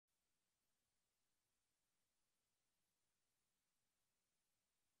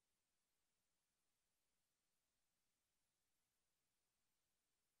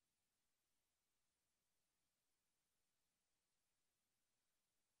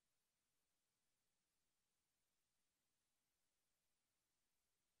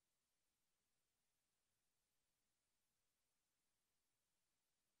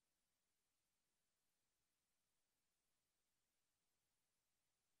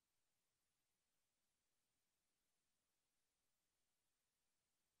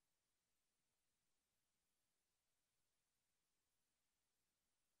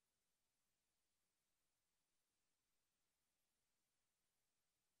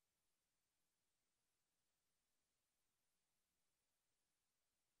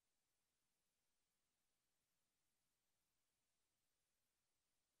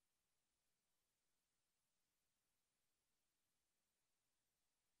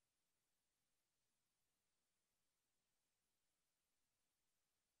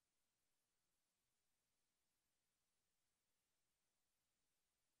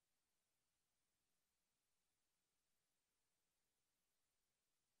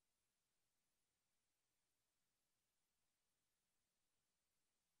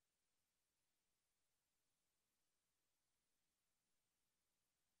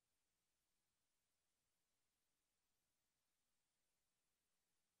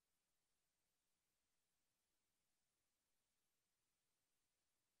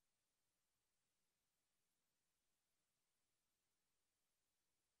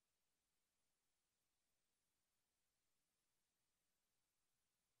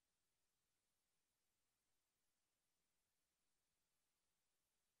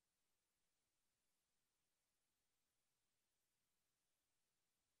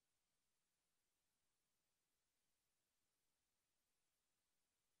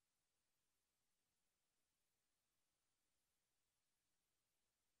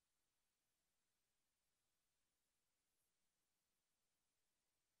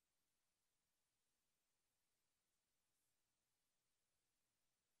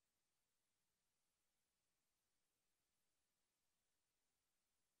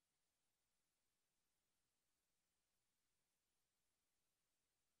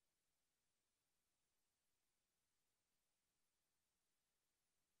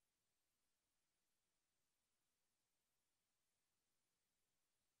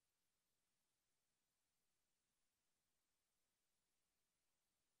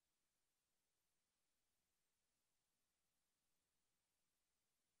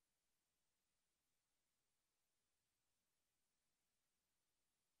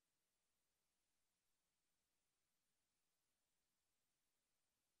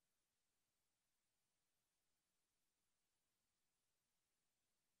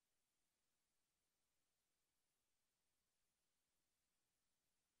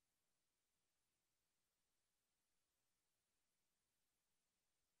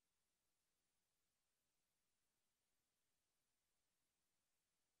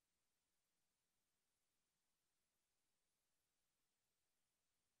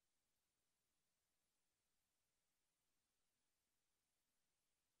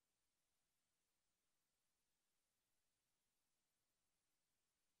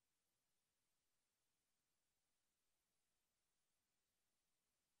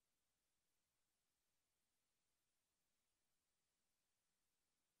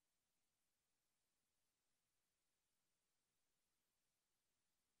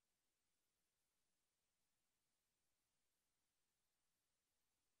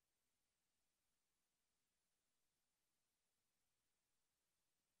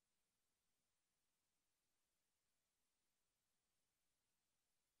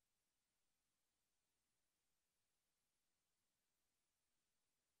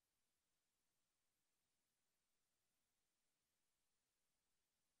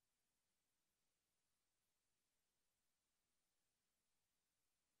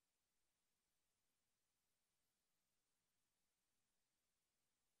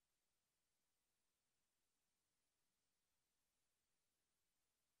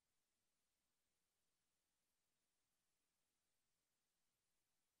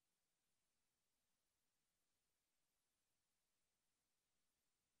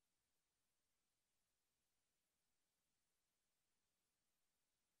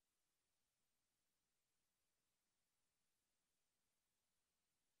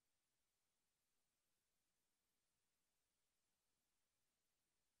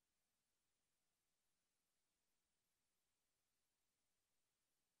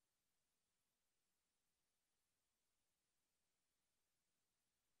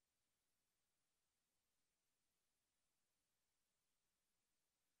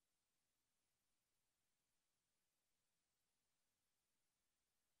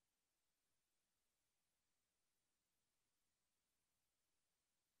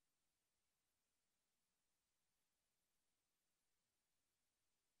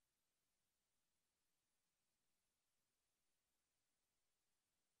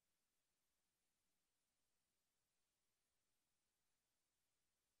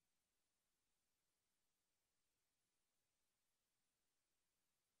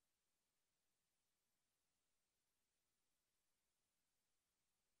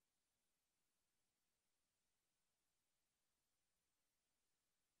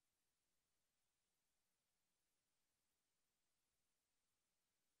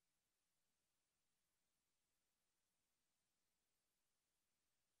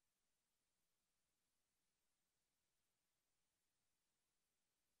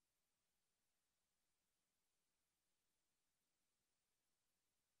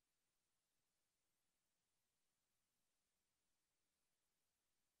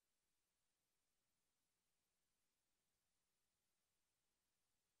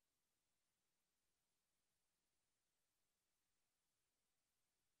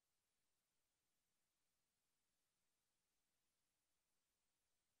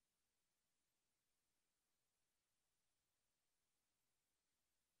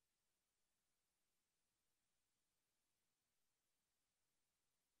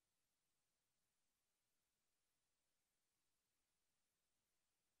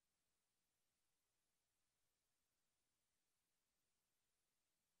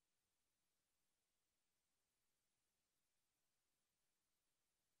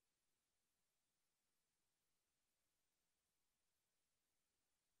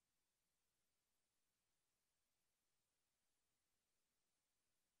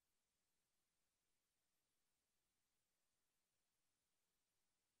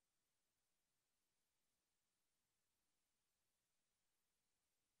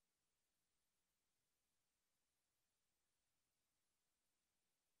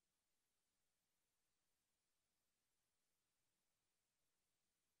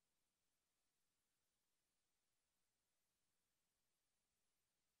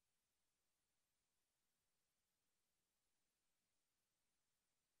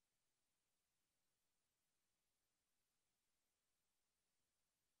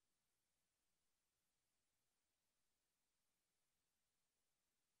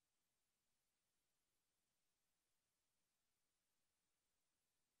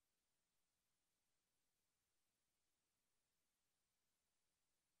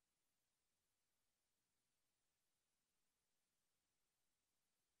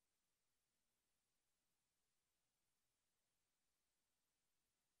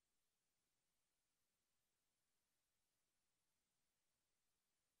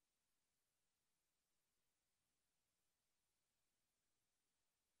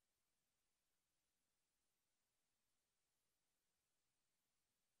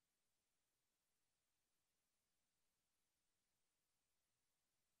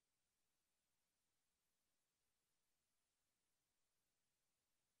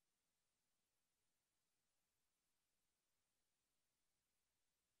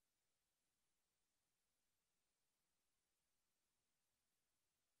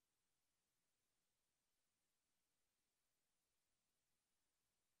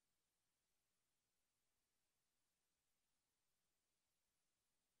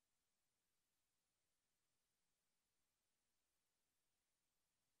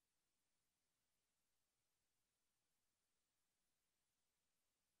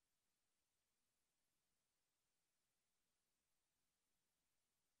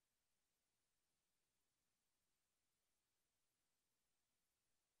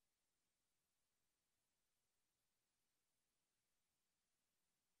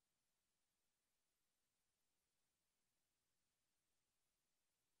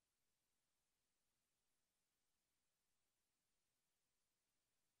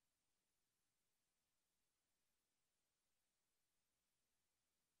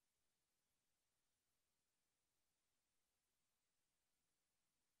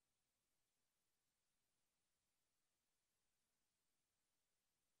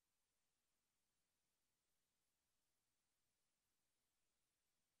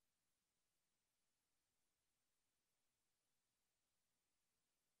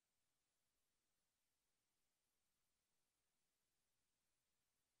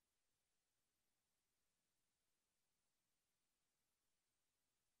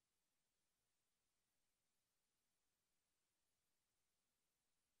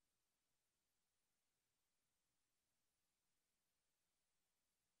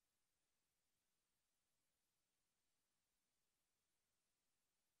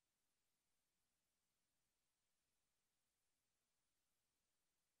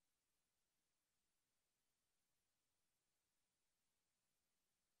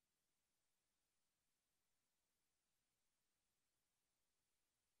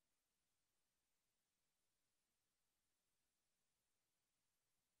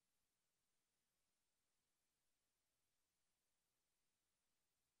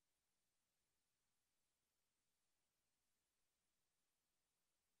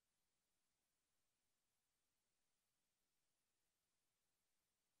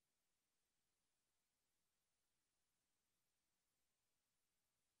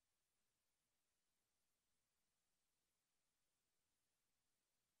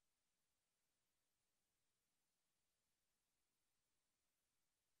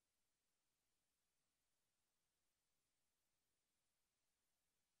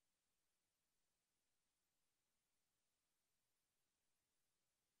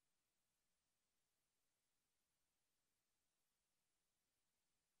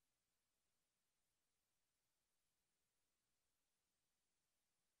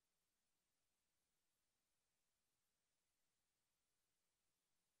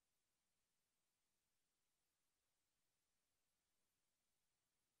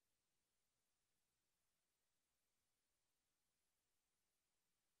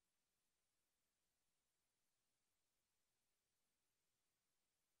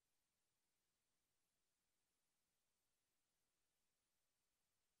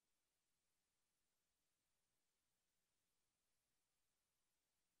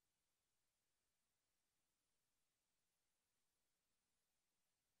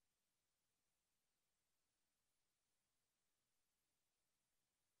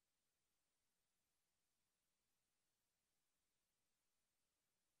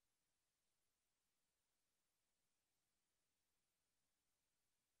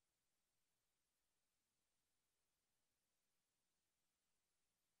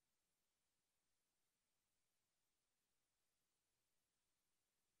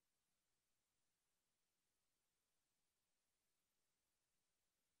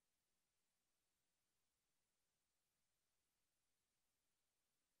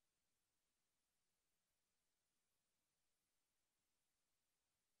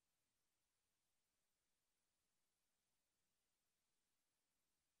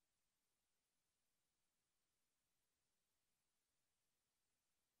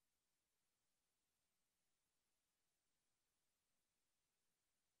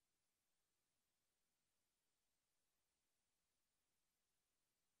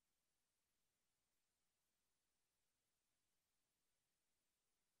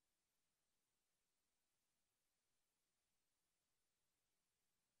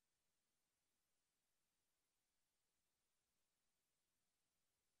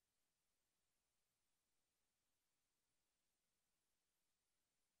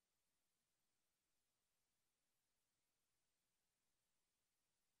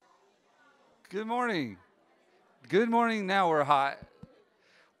Good morning. Good morning. Now we're hot.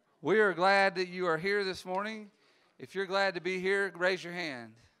 We are glad that you are here this morning. If you're glad to be here, raise your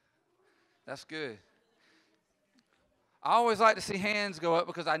hand. That's good. I always like to see hands go up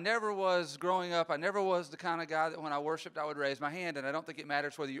because I never was growing up. I never was the kind of guy that when I worshiped, I would raise my hand, and I don't think it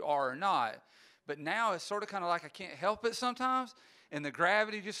matters whether you are or not. But now it's sort of kind of like I can't help it sometimes, and the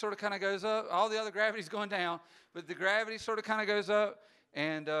gravity just sort of kind of goes up. All the other gravity's going down, but the gravity sort of kind of goes up,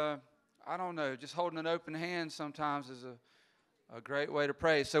 and I don't know, just holding an open hand sometimes is a great way to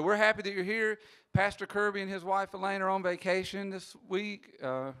pray. So we're happy that you're here. Pastor Kirby and his wife Elaine are on vacation this week.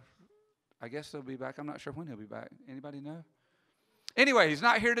 I guess they'll be back. I'm not sure when he'll be back. Anybody know? Anyway, he's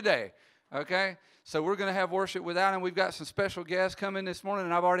not here today, okay? So we're going to have worship without him. We've got some special guests coming this morning,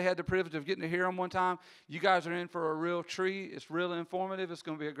 and I've already had the privilege of getting to hear them one time. You guys are in for a real treat. It's real informative. It's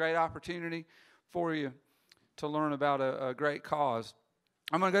going to be a great opportunity for you to learn about a great cause.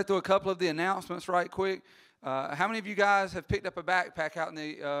 I'm going to go through a couple of the announcements right quick. How many of you guys have picked up a backpack out in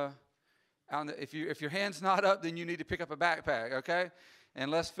the if your hand's not up, then you need to pick up a backpack, okay?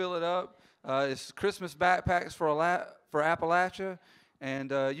 And let's fill it up. It's Christmas backpacks for Appalachia,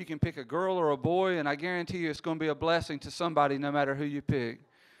 and you can pick a girl or a boy, and I guarantee you it's going to be a blessing to somebody no matter who you pick.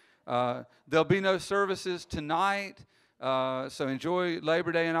 There'll be no services tonight, so enjoy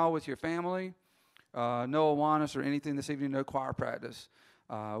Labor Day and all with your family. No Awanas or anything this evening, no choir practice.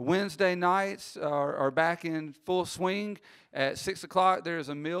 Wednesday nights are back in full swing. At 6 o'clock, there's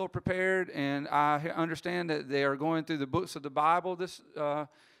a meal prepared, and I understand that they are going through the books of the Bible this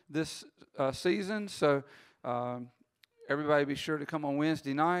season. So everybody be sure to come on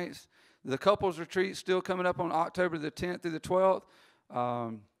Wednesday nights. The couples retreat still coming up on October the 10th through the 12th.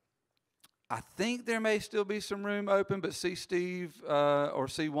 I think there may still be some room open, but see Steve or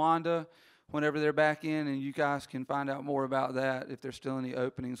see Wanda whenever they're back in, and you guys can find out more about that if there's still any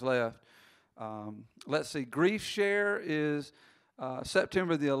openings left. Let's see, Grief Share is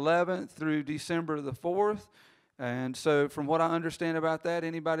September the 11th through December the 4th. And so from what I understand about that,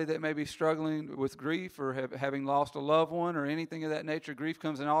 anybody that may be struggling with grief or having lost a loved one or anything of that nature, grief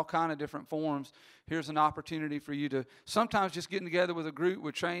comes in all kind of different forms. Here's an opportunity for you to sometimes just getting together with a group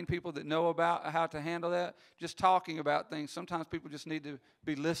with trained people that know about how to handle that, just talking about things. Sometimes people just need to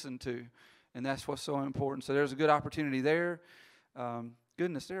be listened to. And that's what's so important. So there's a good opportunity there.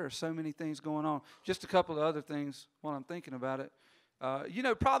 Goodness, there are so many things going on. Just a couple of other things while I'm thinking about it.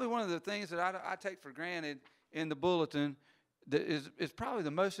 Probably one of the things that I take for granted in the bulletin that is probably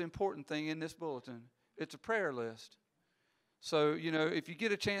the most important thing in this bulletin. It's a prayer list. So, if you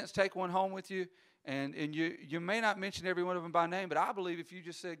get a chance, take one home with you. And you may not mention every one of them by name, but I believe if you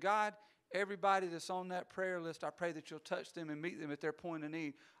just said, God, everybody that's on that prayer list, I pray that you'll touch them and meet them at their point of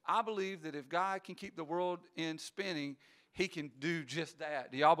need. I believe that if God can keep the world in spinning, he can do just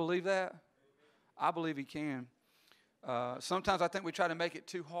that. Do y'all believe that? I believe he can. Sometimes I think we try to make it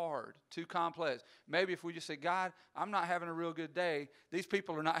too hard, too complex. Maybe if we just say, God, I'm not having a real good day. These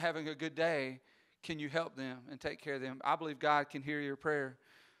people are not having a good day. Can you help them and take care of them? I believe God can hear your prayer,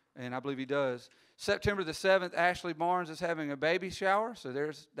 and I believe he does. September the 7th, Ashley Barnes is having a baby shower, so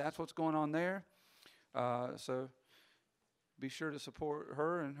that's what's going on there. So be sure to support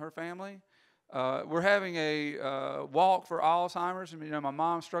her and her family. We're having a walk for Alzheimer's. My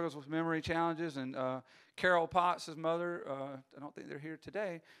mom struggles with memory challenges, and Carol Potts' mother, I don't think they're here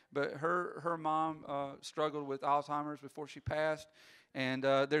today, but her mom struggled with Alzheimer's before she passed. And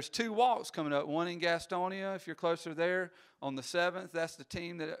there's 2 walks coming up, one in Gastonia, if you're closer there, on the 7th. That's the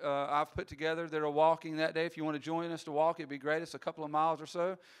team that I've put together that are walking that day. If you want to join us to walk, it'd be great. It's a couple of miles or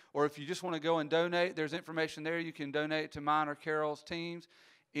so. Or if you just want to go and donate, there's information there. You can donate to mine or Carol's teams.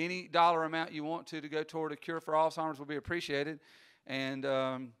 Any dollar amount you want to go toward a cure for Alzheimer's will be appreciated. And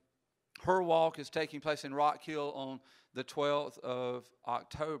her walk is taking place in Rock Hill on the 12th of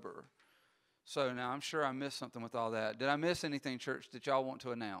October. So now I'm sure I missed something with all that. Did I miss anything, church, that y'all want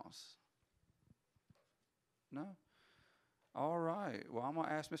to announce? No? All right. Well, I'm going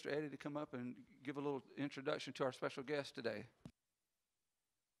to ask Mr. Eddie to come up and give a little introduction to our special guest today.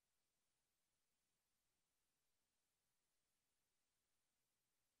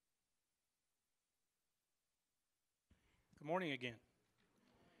 Good morning again.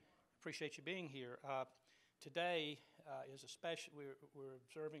 Appreciate you being here. Today is a special. We're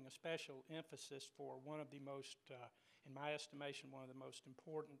observing a special emphasis for one of the most, in my estimation, one of the most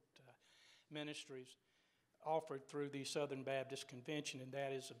important ministries offered through the Southern Baptist Convention, and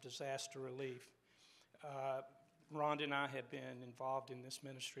that is of disaster relief. Rhonda and I have been involved in this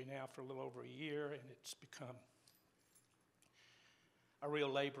ministry now for a little over a year, and it's become a real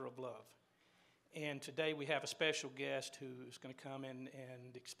labor of love. And today we have a special guest who is going to come in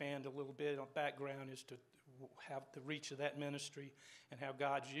and expand a little bit on background as to how the reach of that ministry and how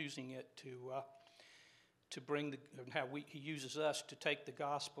God's using it to bring He uses us to take the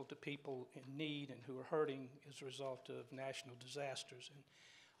gospel to people in need and who are hurting as a result of national disasters.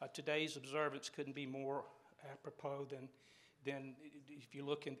 And today's observance couldn't be more apropos than if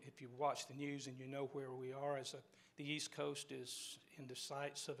you watch the news and you know where we are. The East Coast is in the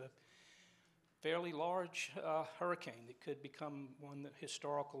sights of a fairly large hurricane that could become one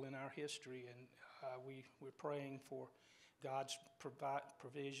historical in our history, and we're praying for God's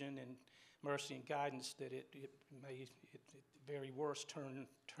provision and mercy and guidance that it may, at the very worst, turn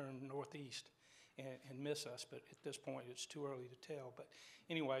northeast and miss us. But at this point, it's too early to tell. But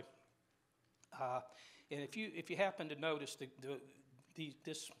anyway, and if you happen to notice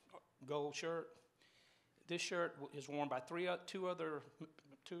this gold shirt, this shirt is worn by two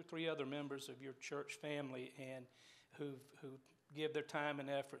or three other members of your church family, and who give their time and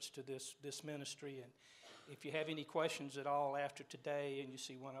efforts to this ministry. And if you have any questions at all after today, and you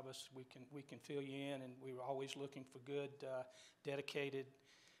see one of us, we can fill you in. And we're always looking for good, dedicated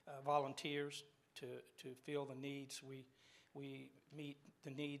volunteers to fill the needs. We meet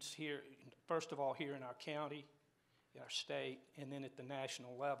the needs here, first of all, here in our county, our state, and then at the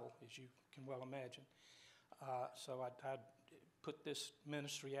national level, as you can well imagine. So I'd put this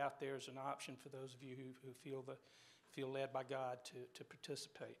ministry out there as an option for those of you who feel led by God to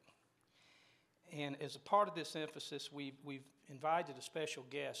participate. And as a part of this emphasis, we've invited a special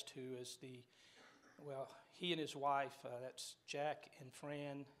guest who is he and his wife, that's Jack and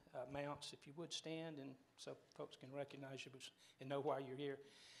Fran Mounts. If you would stand, and so folks can recognize you and know why you're here.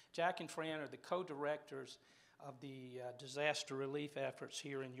 Jack and Fran are the co-directors of the disaster relief efforts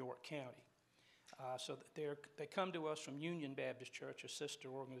here in York County. So they come to us from Union Baptist Church, a sister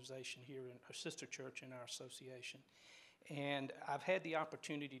organization here, a sister church in our association. And I've had the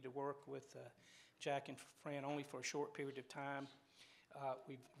opportunity to work with Jack and Fran only for a short period of time.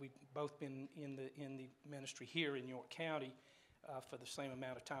 We've both been in the ministry here in York County for the same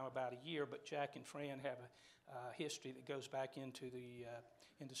amount of time, about a year. But Jack and Fran have a history that goes back into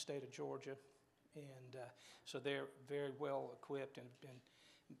the state of Georgia, and so they're very well equipped and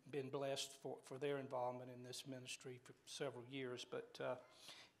been blessed for their involvement in this ministry for several years. But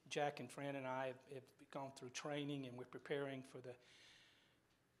Jack and Fran and I have gone through training, and we're preparing for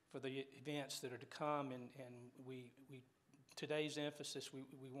the events that are to come. And today's emphasis, we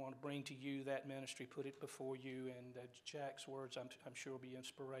want to bring to you that ministry, put it before you. And Jack's words, I'm sure, will be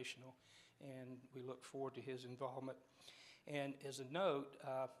inspirational, and we look forward to his involvement. And as a note,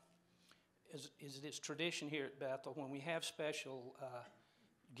 as it is tradition here at Bethel, when we have special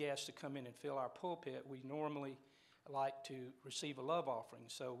guests to come in and fill our pulpit, we normally like to receive a love offering.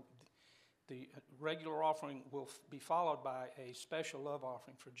 So the regular offering will be followed by a special love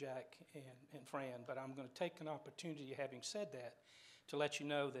offering for Jack and Fran. But I'm going to take an opportunity, having said that, to let you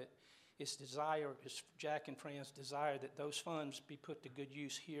know that it's Jack and Fran's desire that those funds be put to good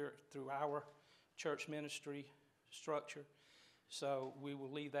use here through our church ministry structure. So we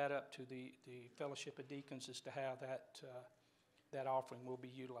will leave that up to the Fellowship of Deacons as to how that offering will be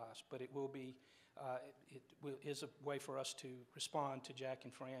utilized. But it will be is a way for us to respond to Jack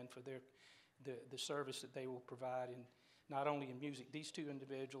and Fran for the service that they will provide, and not only in music. These two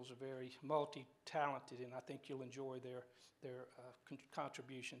individuals are very multi-talented, and I think you'll enjoy their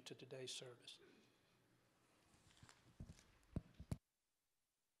contribution to today's service.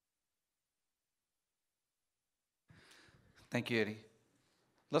 Thank you, Eddie.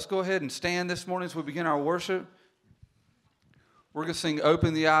 Let's go ahead and stand this morning as we begin our worship. We're going to sing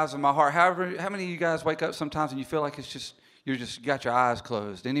 "Open the Eyes of My Heart." How many of you guys wake up sometimes and you feel like you got your eyes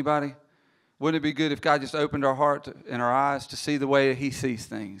closed? Anybody? Wouldn't it be good if God just opened our heart and our eyes to see the way He sees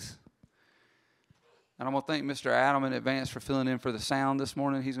things? And I'm going to thank Mr. Adam in advance for filling in for the sound this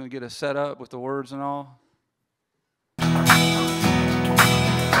morning. He's going to get us set up with the words and all. Open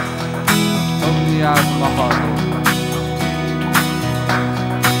the eyes of my heart, Lord.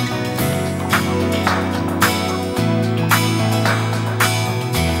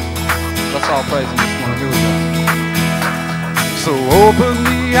 Let's all praise Him this morning. Here we go. So open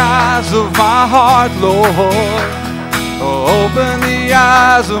the eyes of my heart, Lord. Open the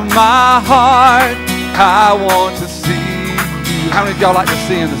eyes of my heart. I want to see You. How many of y'all like to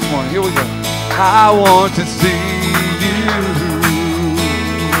see Him this morning? Here we go. I want to see You.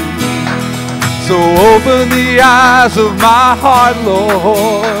 So open the eyes of my heart,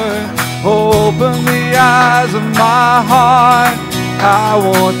 Lord. Open the eyes of my heart. I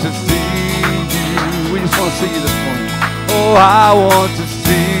want to see You. We just want to see You this morning. Oh, I want to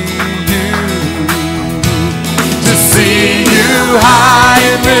see You. high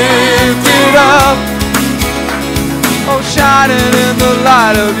and lifted up. Oh, shining in the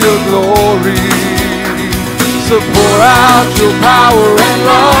light of your glory. So pour out your power and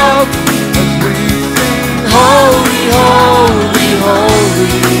love as we sing, holy, holy,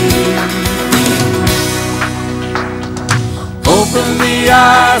 holy. Open the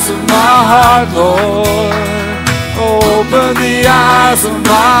eyes of my heart, Lord. Open the eyes of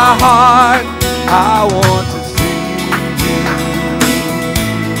my heart. I want to see you.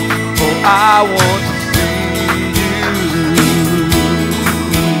 Oh, I want to see you.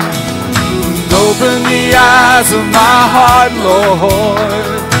 Open the eyes of my heart,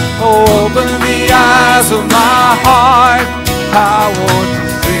 Lord. Open the eyes of my heart. I want to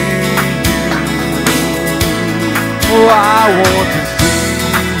see you. Oh, I want to see you.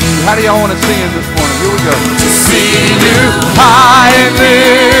 How do y'all want to sing it this morning? Here we go. To see you high and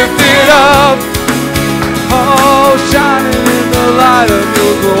lifted up. Oh, shining in the light of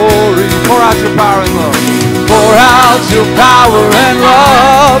your glory. Pour out your power and love. Pour out your power and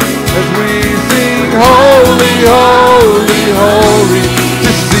love as we sing, holy, holy, holy.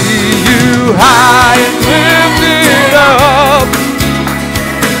 To see you high and lifted up.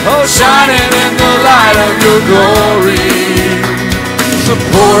 Oh, shining in the light of your glory. So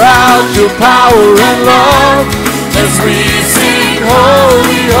pour out your power and love as we sing,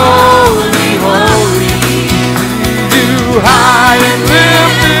 holy, holy, holy. You high and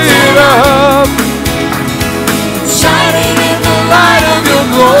lifted up, shining in the light of your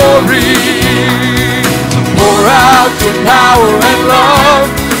glory. So pour out your power and love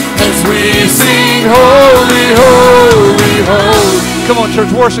as we sing, holy, holy, holy. Come on,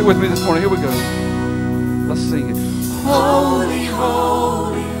 church, worship with me this morning. Here we go. Let's sing it. Holy,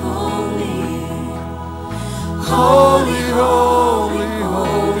 holy, holy. Holy, holy,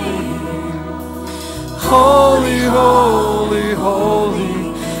 holy. Holy, holy,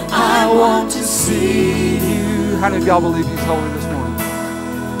 holy. I want to see you. How many of y'all believe he's holy this morning?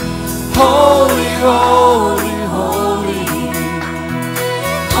 Holy, holy, holy.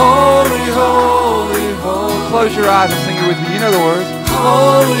 Holy, holy, holy. Close your eyes and sing it with me. You know the words.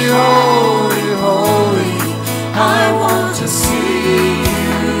 Holy, holy, holy. I want to see you.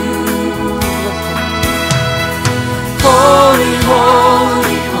 Holy,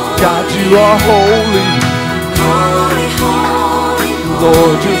 holy, holy. God, you are holy. Holy, holy, holy.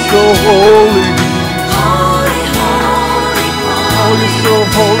 Lord, you're so holy. Holy, holy, holy. Oh, you're so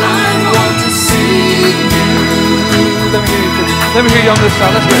holy. I want to see you. Let me hear you on this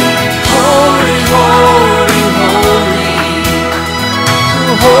side. Let's go. Holy, holy, holy.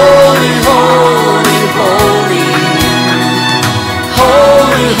 Holy, holy, holy.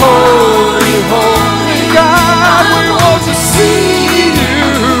 Holy, holy, holy. God, we want to see you.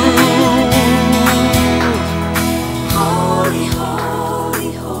 Holy,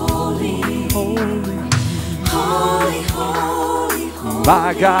 holy, holy. Holy, holy, holy.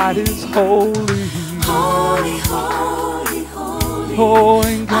 My God is holy. Holy, holy, holy. Oh,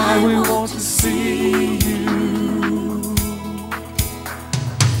 and God, we want to see you.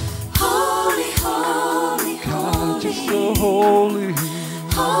 So holy,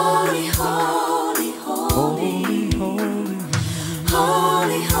 holy, holy, holy, holy,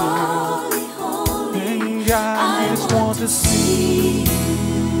 holy, holy, holy. And God, I just want to see you.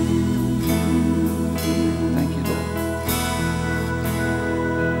 Thank you, Lord.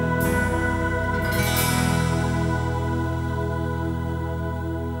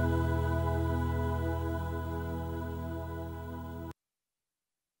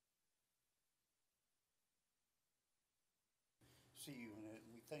 See you in it.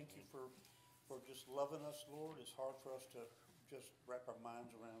 And we thank you for just loving us, Lord. It's hard for us to just wrap our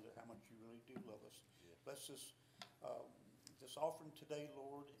minds around it, how much you really do love us. Yeah. Bless this offering today,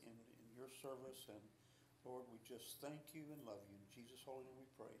 Lord, in your service. And Lord, we just thank you and love you. In Jesus' holy name we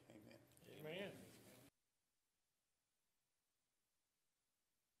pray. Amen. Amen.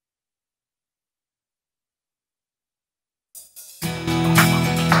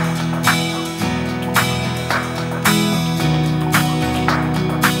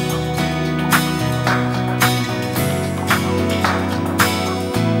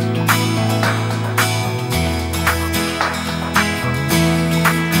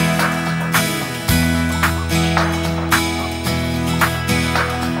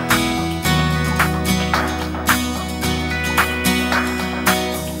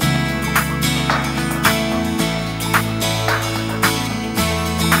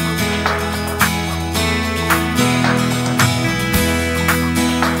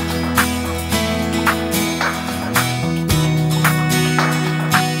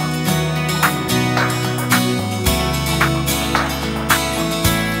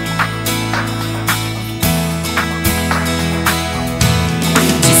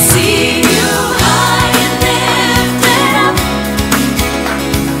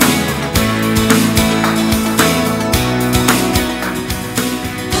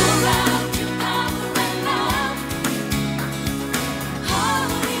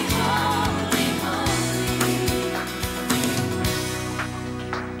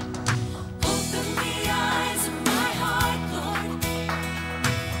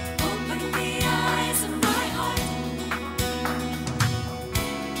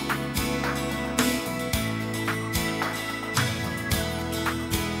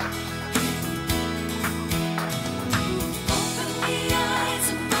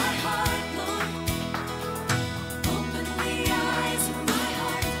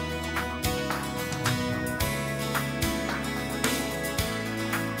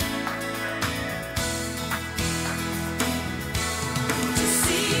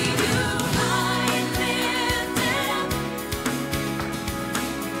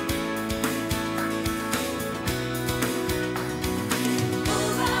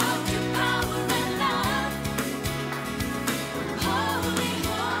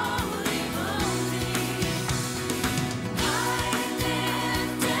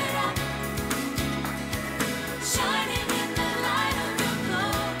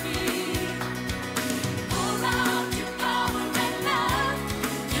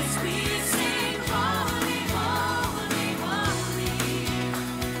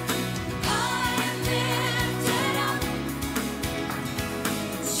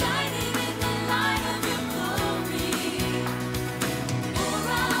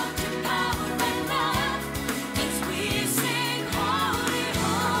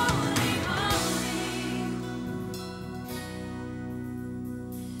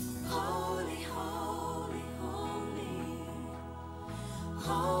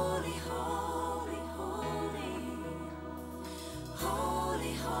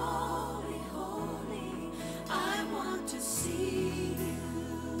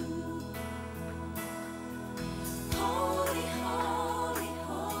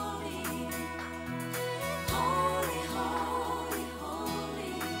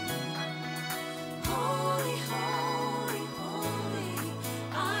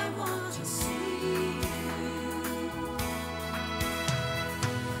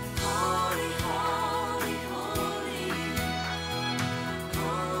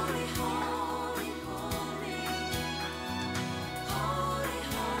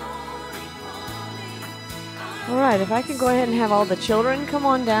 All right, if I could go ahead and have all the children come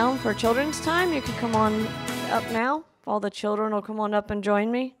on down for children's time, you can come on up now. All the children will come on up and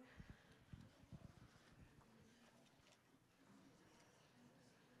join me.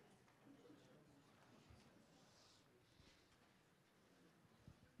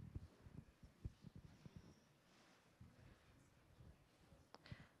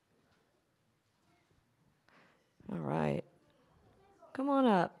 All right. Come on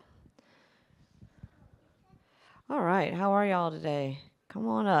up. All right, how are y'all today? Come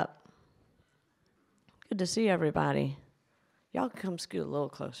on up. Good to see everybody. Y'all can come scoot a little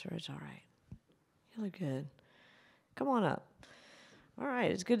closer. It's all right. You look good. Come on up. All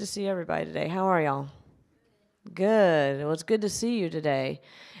right, it's good to see everybody today. How are y'all? Good. Well, it's good to see you today.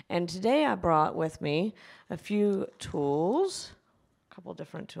 And today I brought with me a few tools, a couple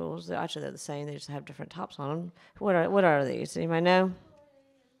different tools. Actually, they're the same. They just have different tops on them. What are these? Anybody know?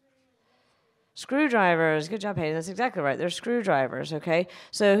 Screwdrivers. Good job, Hayden. That's exactly right. They're screwdrivers, okay?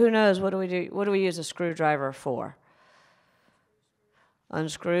 So who knows, what do we do? What do we use a screwdriver for?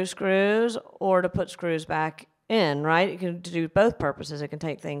 Unscrew screws or to put screws back in, right? It can do both purposes. It can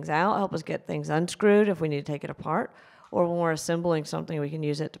take things out, help us get things unscrewed if we need to take it apart, or when we're assembling something, we can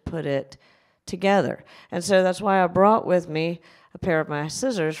use it to put it together. And so that's why I brought with me a pair of my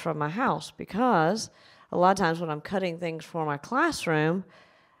scissors from my house, because a lot of times when I'm cutting things for my classroom,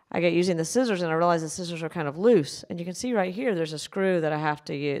 I get using the scissors and I realize the scissors are kind of loose. And you can see right here there's a screw that I have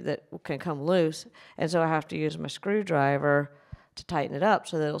to use that can come loose. And so I have to use my screwdriver to tighten it up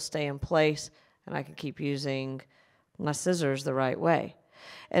so that it'll stay in place and I can keep using my scissors the right way.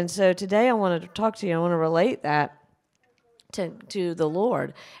 And so today I wanted to talk to you. I want to relate that to the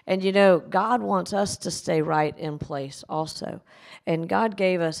Lord. And you know, God wants us to stay right in place also. And God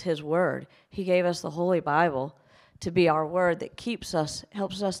gave us His Word. He gave us the Holy Bible to be our word that keeps us,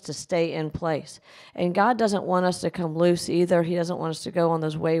 helps us to stay in place. And God doesn't want us to come loose either. He doesn't want us to go on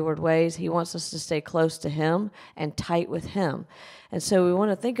those wayward ways. He wants us to stay close to Him and tight with Him. And so we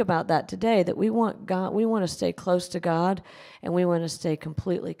want to think about that today, that we want to stay close to God, and we want to stay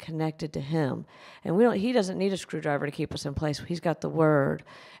completely connected to Him. And He doesn't need a screwdriver to keep us in place. He's got the Word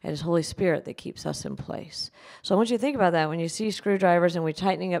and His Holy Spirit that keeps us in place. So I want you to think about that when you see screwdrivers and we're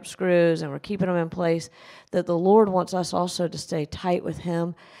tightening up screws and we're keeping them in place, that the Lord wants us also to stay tight with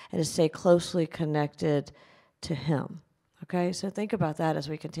Him and to stay closely connected to Him. Okay, so think about that as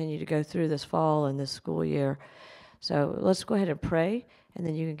we continue to go through this fall and this school year. So let's go ahead and pray, and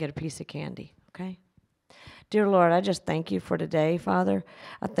then you can get a piece of candy, okay? Dear Lord, I just thank You for today, Father.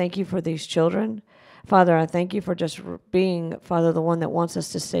 I thank You for these children. Father, I thank You for just being, Father, the one that wants us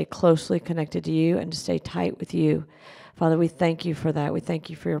to stay closely connected to You and to stay tight with You. Father, we thank You for that. We thank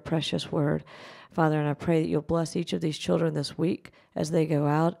You for Your precious word. Father, and I pray that You'll bless each of these children this week as they go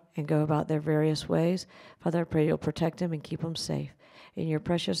out and go about their various ways. Father, I pray You'll protect them and keep them safe. In Your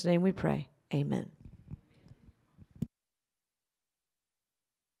precious name we pray. Amen.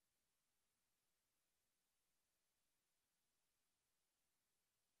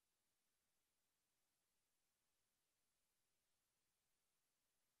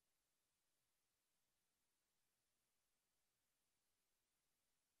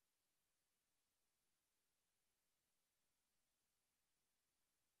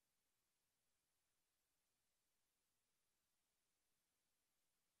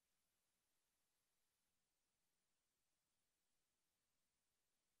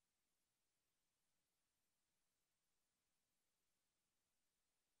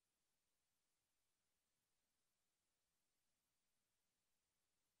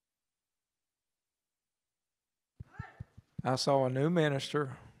 I saw a new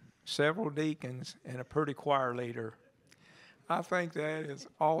minister, several deacons, and a pretty choir leader. I think that is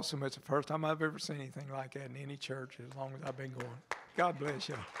awesome. It's the first time I've ever seen anything like that in any church as long as I've been going. God bless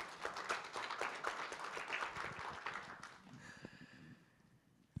you.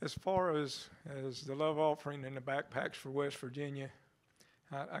 As far as the love offering and the backpacks for West Virginia,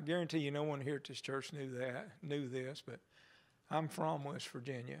 I guarantee you no one here at this church knew this, but I'm from West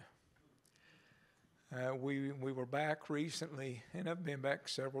Virginia. We were back recently, and I've been back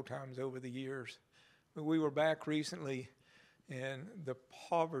several times over the years, but we were back recently, and the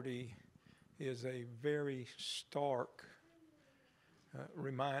poverty is a very stark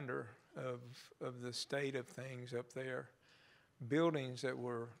reminder of the state of things up there. Buildings that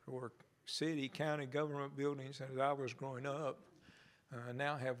were city, county government buildings as I was growing up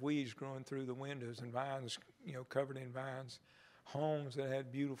now have weeds growing through the windows and vines, covered in vines. Homes that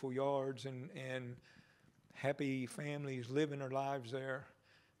had beautiful yards and happy families living their lives there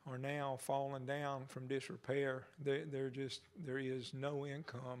are now falling down from disrepair. There is no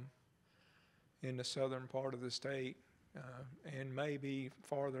income in the southern part of the state and maybe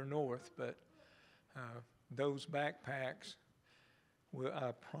farther north, but those backpacks,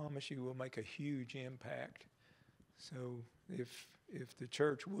 I promise you, will make a huge impact. So if the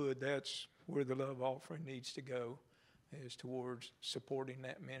church would, that's where the love offering needs to go, is towards supporting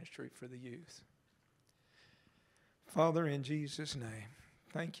that ministry for the youth. Father, in Jesus' name,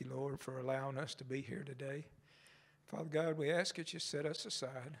 thank you, Lord, for allowing us to be here today. Father God, we ask that you set us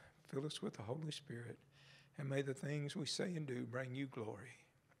aside, fill us with the Holy Spirit, and may the things we say and do bring you glory.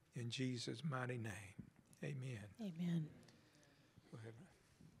 In Jesus' mighty name, amen. Amen. Go ahead.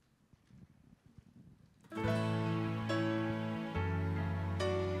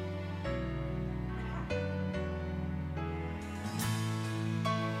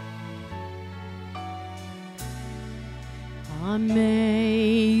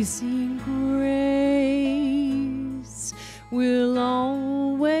 Amazing grace will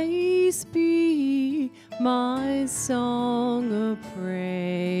always be my song of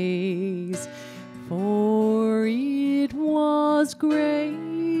praise, for it was grace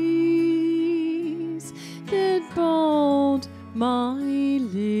that bought my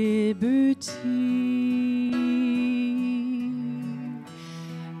liberty.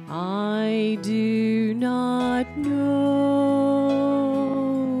 I do not know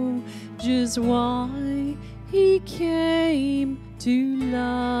just why he came to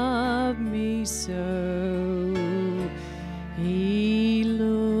love me so. He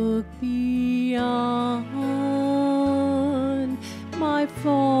looked beyond my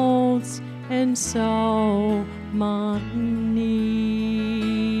faults and saw my need.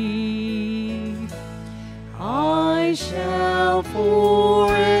 I shall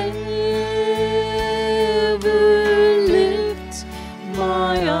forever lift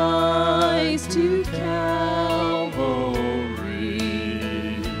my eyes to Calvary,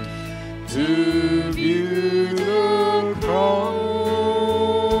 to view the cross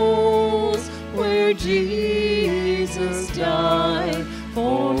where Jesus died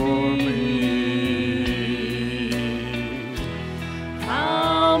for me.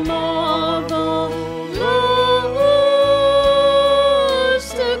 How marvelous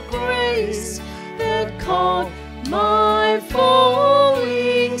the grace that caught my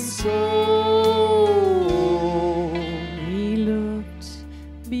falling soul. He looked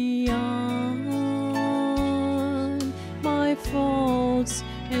beyond my faults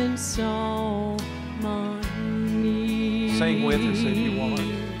and saw my need. Sing with us if you want.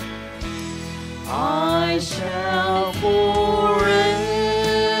 I shall forever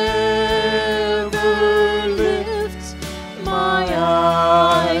lift my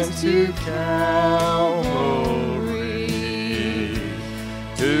eyes to Calvary,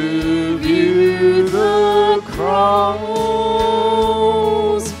 to view the cross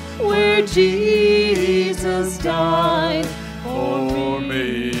where Jesus died for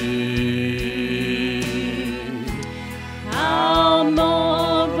me. How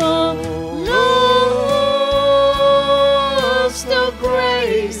marvelous the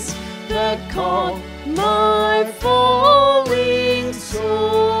grace that caught my falling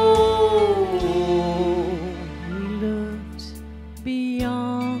soul. He looked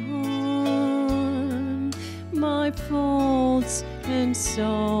beyond my faults and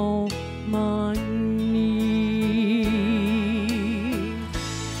saw my need.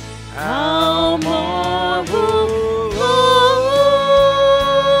 How marvelous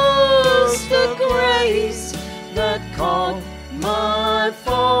the grace that caught my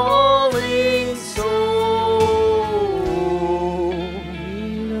falling soul.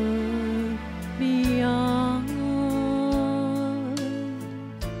 He looked beyond.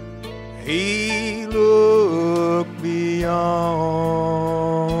 He looked beyond.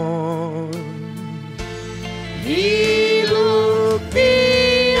 He looked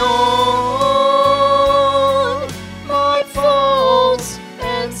beyond my faults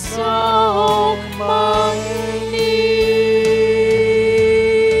and saw my need.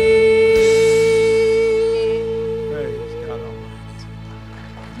 Praise God Almighty.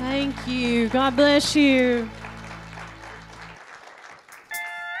 Thank you. God bless you.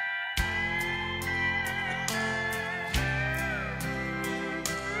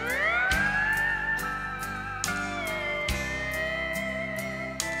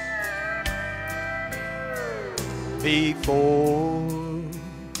 Before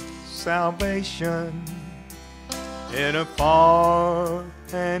salvation, in a far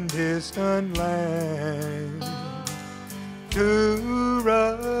and distant land, two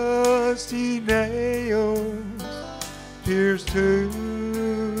rusty nails pierced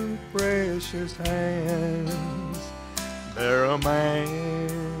two precious hands. There a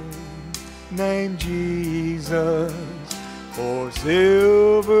man named Jesus, for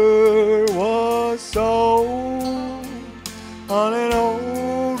silver was sold on an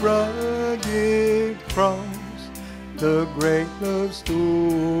old rugged cross. The great love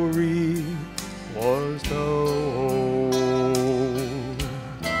story was told.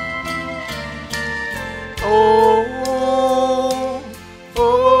 Oh,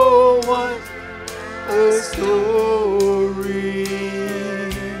 oh, what a story.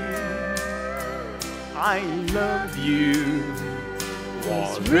 I love you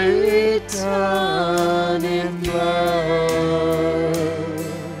was written in blood.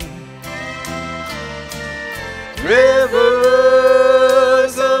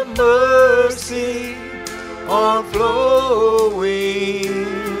 Rivers of mercy are flowing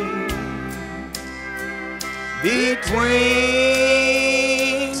between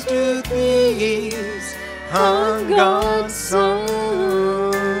two thieves hung God's Son.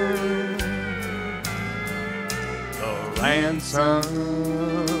 The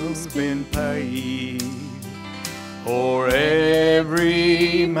ransom's been paid for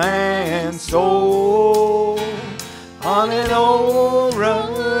every man's soul on an old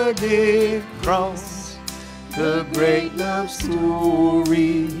rugged cross. The great love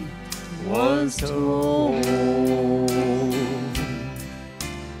story was told.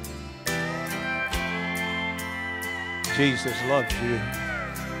 Jesus loves you.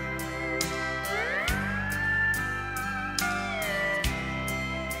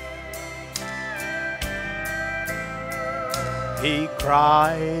 He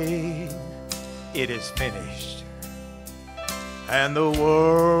cried, "It is finished," and the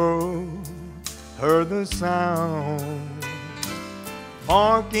world heard the sound,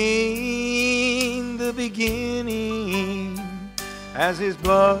 marking the beginning as his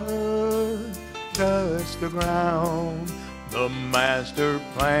blood touched the ground. The master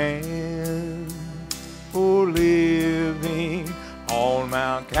plan for living on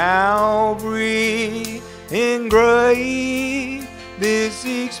Mount Calvary engraved this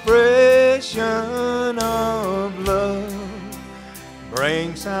expression of love.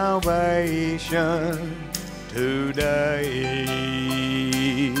 Bring salvation today.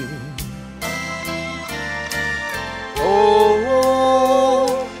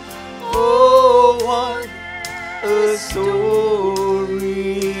 Oh, oh, what a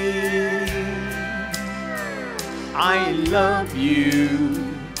story. I love you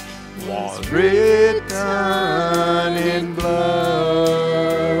was written in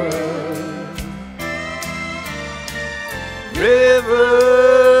blood.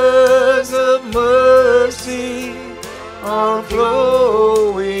 Rivers of mercy are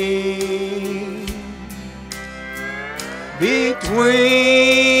flowing between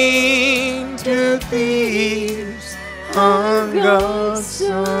two thieves hung God's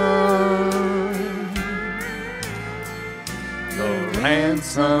Son. The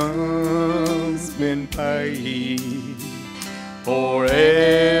ransom's been paid for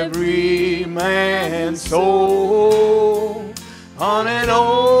every man's soul on an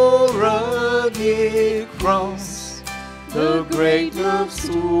old rugged cross. The great love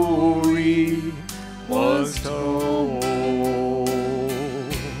story was told.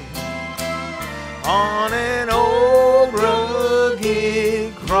 On an old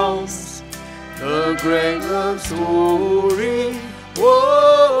rugged cross, the great love story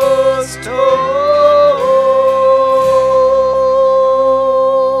was told.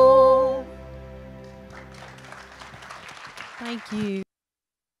 Thank you.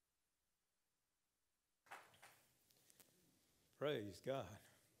 Praise God.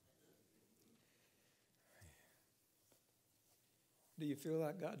 Do you feel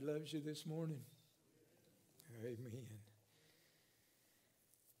like God loves you this morning? Amen.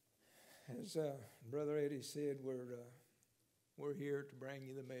 As Brother Eddie said, we're here to bring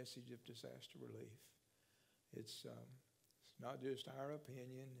you the message of disaster relief. It's not just our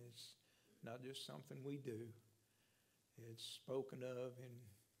opinion. It's not just something we do. It's spoken of in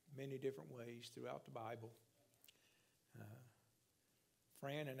many different ways throughout the Bible.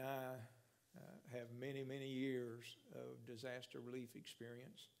 Fran and I have many, many years of disaster relief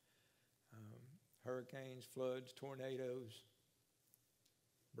experience. Hurricanes, floods, tornadoes,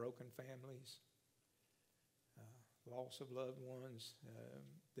 broken families, loss of loved ones,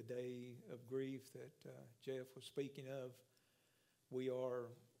 the day of grief that Jeff was speaking of. We are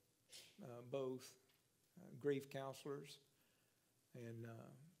both grief counselors and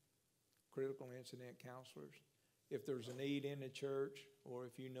critical incident counselors. If there's a need in the church, or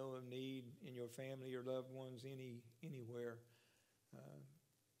if you know of need in your family or loved ones anywhere,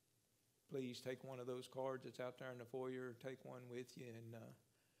 please take one of those cards that's out there in the foyer. Take one with you, and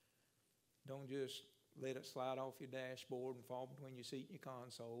Don't just let it slide off your dashboard and fall between your seat and your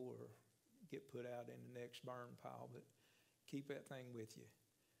console or get put out in the next burn pile, but keep that thing with you.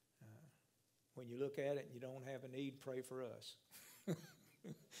 When you look at it and you don't have a need, pray for us.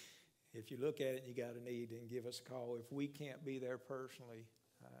 If you look at it and you got a need, then give us a call. If we can't be there personally,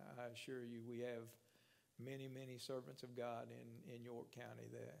 I assure you we have many, many servants of God in York County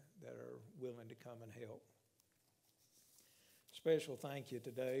that are willing to come and help. Special thank you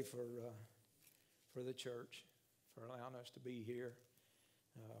today for the church, for allowing us to be here.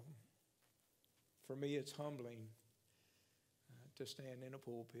 For me, it's humbling to stand in a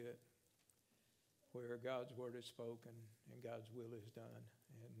pulpit where God's word is spoken and God's will is done.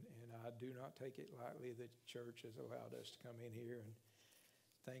 And I do not take it lightly that the church has allowed us to come in here. And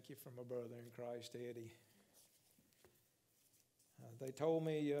thank you for my brother in Christ, Eddie. They told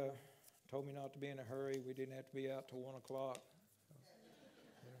me not to be in a hurry. We didn't have to be out till 1 o'clock.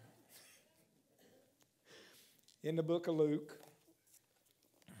 In the book of Luke,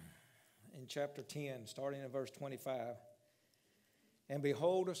 in chapter 10, starting in verse 25, and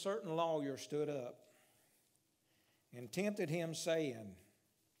behold, a certain lawyer stood up and tempted him, saying,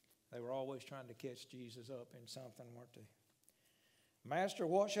 they were always trying to catch Jesus up in something, weren't they? Master,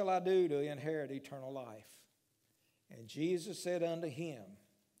 what shall I do to inherit eternal life? And Jesus said unto him,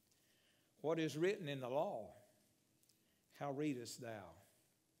 what is written in the law? How readest thou?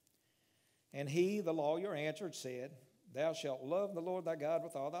 And he, the lawyer, answered, said, thou shalt love the Lord thy God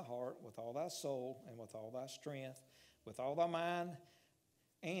with all thy heart, with all thy soul, and with all thy strength, with all thy mind,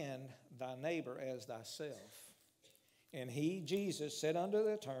 and thy neighbor as thyself. And he, Jesus, said unto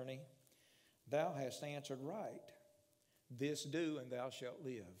the attorney, thou hast answered right. This do, and thou shalt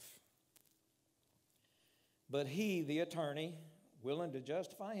live. But he, the attorney, willing to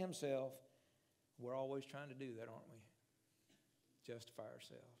justify himself, we're always trying to do that, aren't we? Justify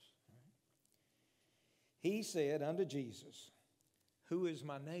ourselves. He said unto Jesus, who is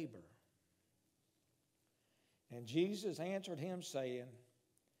my neighbor? And Jesus answered him, saying,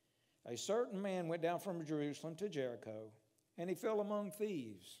 a certain man went down from Jerusalem to Jericho, and he fell among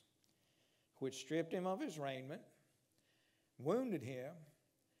thieves, which stripped him of his raiment, wounded him,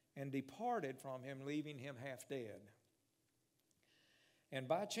 and departed from him, leaving him half dead. And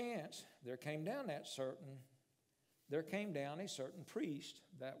by chance there came down a certain priest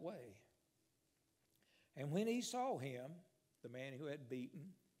that way. And when he saw him, the man who had beaten,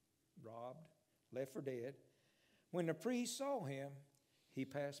 robbed, left for dead, when the priest saw him, he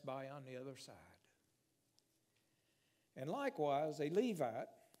passed by on the other side. And likewise a Levite,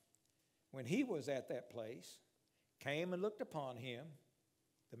 when he was at that place, came and looked upon him,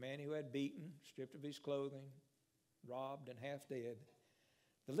 the man who had beaten, stripped of his clothing, robbed, and half dead.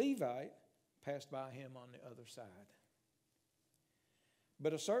 The Levite passed by him on the other side.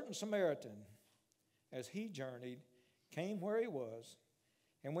 But a certain Samaritan, as he journeyed, came where he was,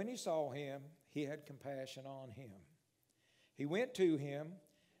 and when he saw him, he had compassion on him. He went to him,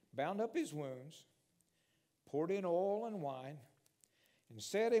 bound up his wounds, poured in oil and wine, and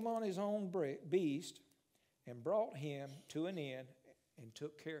set him on his own beast, and brought him to an inn, and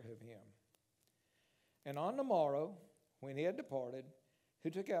took care of him. And on the morrow, when he had departed, he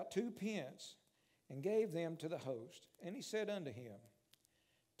took out 2 pence, and gave them to the host. And he said unto him,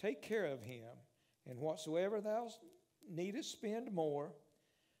 take care of him, and whatsoever thou needest spend more,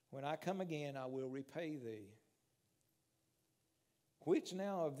 when I come again I will repay thee. Which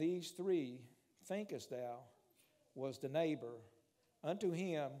now of these 3 thinkest thou was the neighbor unto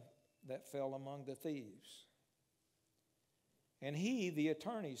him that fell among the thieves? And he, the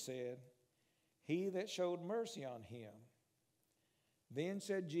attorney, said, he that showed mercy on him. Then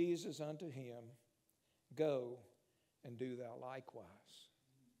said Jesus unto him, go and do thou likewise.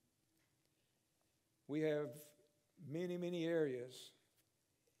 We have many, many areas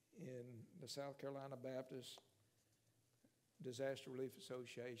in the South Carolina Baptist Disaster Relief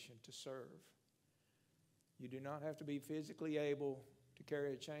Association to serve. You do not have to be physically able to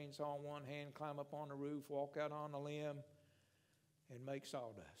carry a chainsaw in one hand, climb up on the roof, walk out on a limb, and make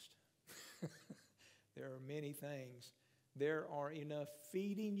sawdust. There are many things. There are enough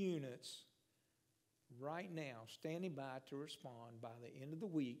feeding units right now standing by to respond by the end of the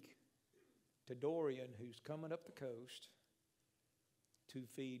week to Dorian, who's coming up the coast, to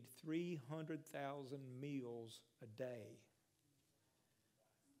feed 300,000 meals a day.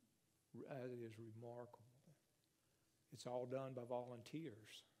 That is remarkable. It's all done by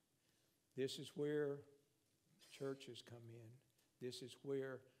volunteers. This is where churches come in. This is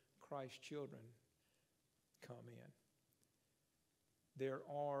where Christ's children come in. There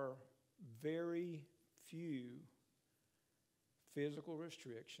are very few physical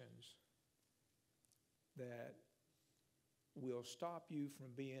restrictions that will stop you from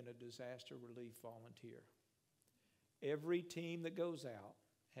being a disaster relief volunteer. Every team that goes out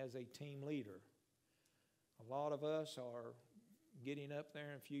has a team leader. A lot of us are getting up there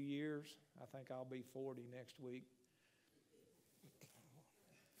in a few years. I think I'll be 40 next week.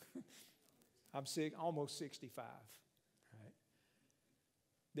 I'm almost 65. Right?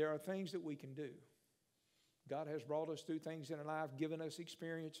 There are things that we can do. God has brought us through things in our life, given us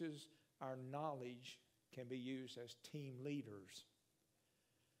experiences. Our knowledge can be used as team leaders.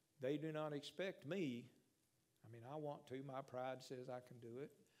 They do not expect me. I mean, I want to. My pride says I can do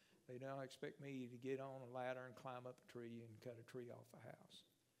it. They do not expect me to get on a ladder and climb up a tree and cut a tree off a house.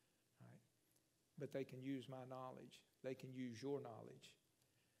 Right? But they can use my knowledge. They can use your knowledge.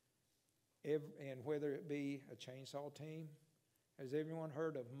 And whether it be a chainsaw team, has everyone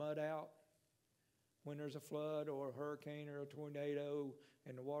heard of mud out? When there's a flood or a hurricane or a tornado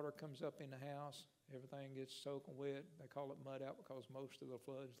and the water comes up in the house, everything gets soaking wet. They call it mud out because most of the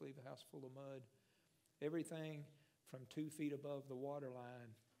floods leave the house full of mud. Everything from 2 feet above the water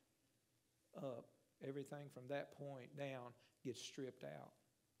line up, everything from that point down gets stripped out.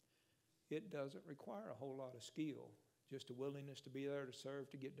 It doesn't require a whole lot of skill, just a willingness to be there to serve,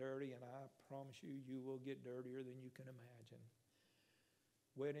 to get dirty, and I promise you, you will get dirtier than you can imagine.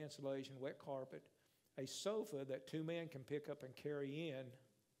 Wet insulation, wet carpet, a sofa that 2 men can pick up and carry in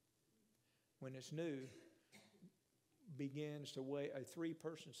when it's new begins to weigh, a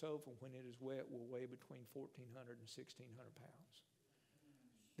 3-person sofa when it is wet will weigh between 1,400 and 1,600 pounds.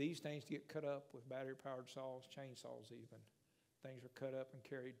 These things get cut up with battery-powered saws, chainsaws even. Things are cut up and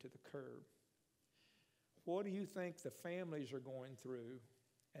carried to the curb. What do you think the families are going through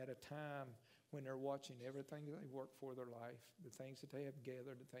at a time when they're watching everything that they work for their life, the things that they have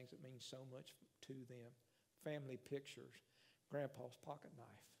gathered, the things that mean so much to them? Family pictures, Grandpa's pocket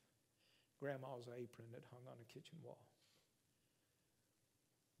knife, Grandma's apron that hung on the kitchen wall.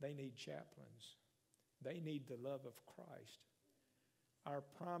 They need chaplains. They need the love of Christ. Our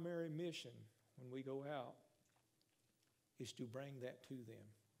primary mission when we go out is to bring that to them.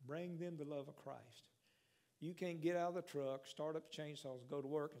 Bring them the love of Christ. You can't get out of the truck, start up the chainsaws, go to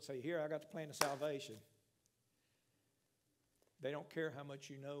work and say, here, I got the plan of salvation. They don't care how much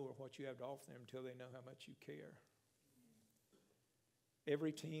you know or what you have to offer them until they know how much you care.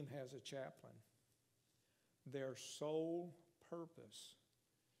 Every team has a chaplain. Their sole purpose,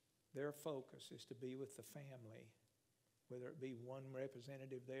 their focus is to be with the family, whether it be one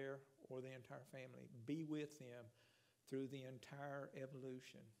representative there or the entire family. Be with them through the entire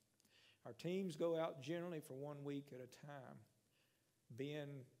evolution. Our teams go out generally for 1 week at a time.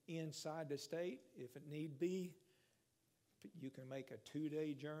 Being inside the state, if it need be, you can make a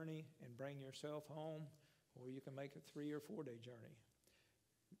 2-day journey and bring yourself home, or you can make a 3 or 4-day journey.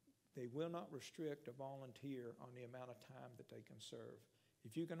 They will not restrict a volunteer on the amount of time that they can serve.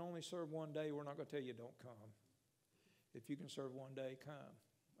 If you can only serve 1 day, we're not going to tell you don't come. If you can serve 1 day, come.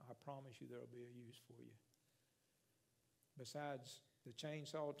 I promise you there will be a use for you. Besides the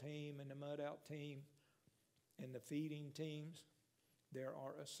chainsaw team and the mud out team and the feeding teams, there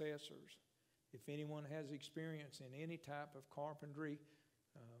are assessors. If anyone has experience in any type of carpentry,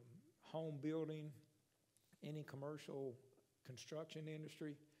 home building, any commercial construction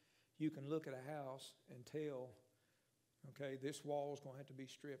industry, you can look at a house and tell, okay, this wall is going to have to be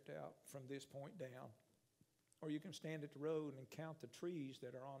stripped out from this point down. Or you can stand at the road and count the trees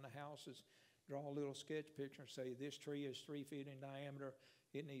that are on the houses, draw a little sketch picture and say, this tree is 3 feet in diameter,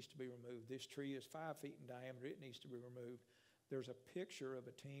 it needs to be removed. This tree is 5 feet in diameter, it needs to be removed. There's a picture of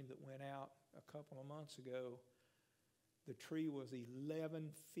a team that went out a couple of months ago. The tree was 11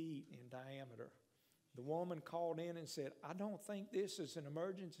 feet in diameter. The woman called in and said, I don't think this is an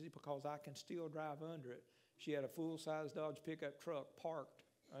emergency because I can still drive under it. She had a full-size Dodge pickup truck parked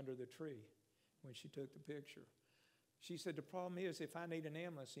under the tree when she took the picture. She said, the problem is if I need an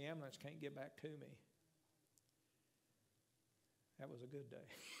ambulance, the ambulance can't get back to me. That was a good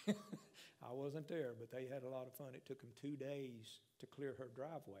day. I wasn't there, but they had a lot of fun. It took them 2 days to clear her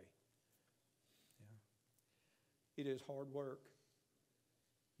driveway. Yeah. It is hard work.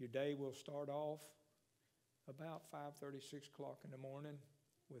 Your day will start off about 5:30, 6 o'clock in the morning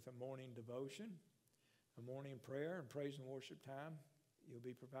with a morning devotion, a morning prayer and praise and worship time. You'll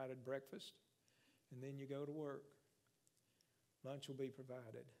be provided breakfast, and then you go to work. Lunch will be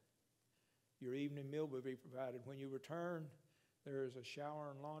provided. Your evening meal will be provided. When you return, there is a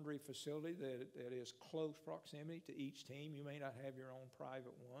shower and laundry facility that is close proximity to each team. You may not have your own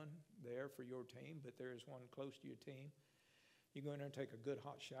private one there for your team, but there is one close to your team. You go in there and take a good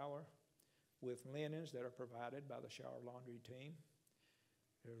hot shower with linens that are provided by the shower laundry team.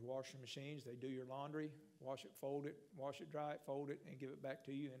 There's washing machines. They do your laundry, wash it, dry it, fold it, and give it back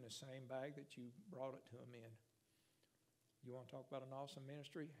to you in the same bag that you brought it to them in. You want to talk about an awesome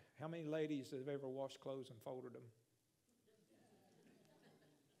ministry? How many ladies have ever washed clothes and folded them?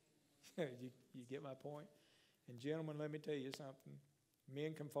 You get my point? And gentlemen, let me tell you something.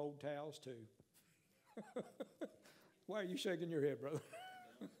 Men can fold towels too. Why are you shaking your head, brother?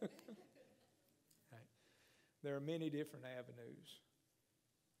 Right. There are many different avenues.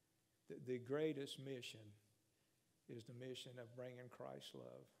 The greatest mission is the mission of bringing Christ's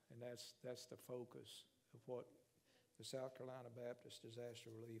love, and that's the focus of what the South Carolina Baptist Disaster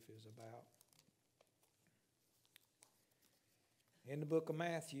Relief is about. In the book of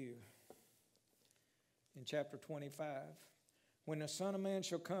Matthew, in chapter 25, when the Son of Man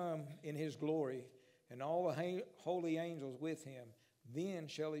shall come in his glory, and all the holy angels with him, then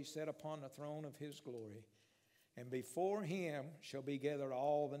shall he sit upon the throne of his glory. And before him shall be gathered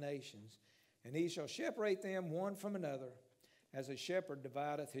all the nations, and he shall separate them one from another, as a shepherd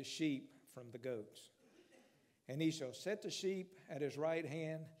divideth his sheep from the goats. And he shall set the sheep at his right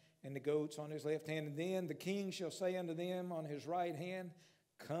hand, and the goats on his left hand. And then the king shall say unto them on his right hand,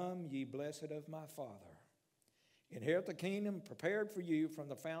 Come, ye blessed of my Father, inherit the kingdom prepared for you from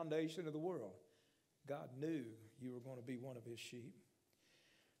the foundation of the world. God knew you were going to be one of his sheep.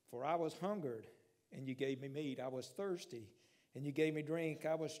 For I was hungered, and you gave me meat. I was thirsty, and you gave me drink.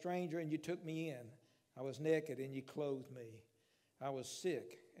 I was a stranger, and you took me in. I was naked, and you clothed me. I was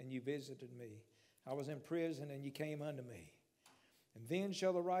sick, and you visited me. I was in prison, and you came unto me. And then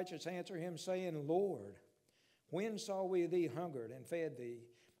shall the righteous answer him, saying, Lord, when saw we thee hungered, and fed thee,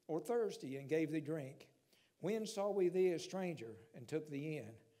 or thirsty, and gave thee drink? When saw we thee a stranger, and took thee in,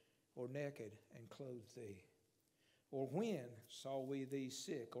 or naked, and clothed thee? Or when saw we thee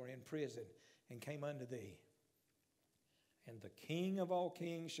sick, or in prison, and came unto thee? And the King of all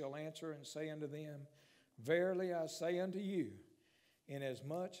kings shall answer and say unto them, Verily I say unto you,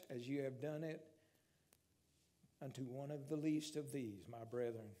 inasmuch as you have done it unto one of the least of these, my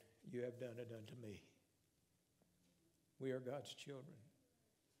brethren, you have done it unto me. We are God's children.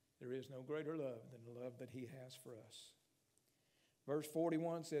 There is no greater love than the love that he has for us. Verse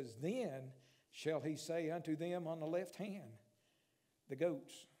 41 says, Then shall he say unto them on the left hand, the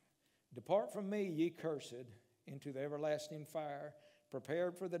goats, Depart from me, ye cursed, into the everlasting fire,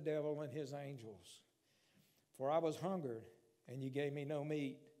 prepared for the devil and his angels. For I was hungered, and you gave me no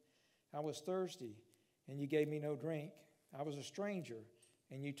meat. I was thirsty, and you gave me no drink. I was a stranger,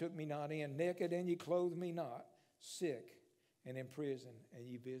 and you took me not in. Naked, and you clothed me not. Sick, and in prison, and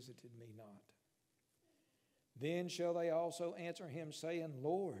you visited me not. Then shall they also answer him, saying,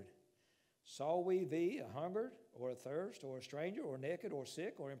 Lord, saw we thee a hungered, or athirst, or a stranger, or naked, or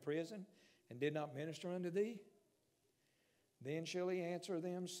sick, or in prison, and did not minister unto thee? Then shall he answer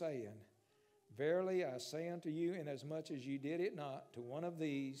them, saying, Verily I say unto you, inasmuch as you did it not to one of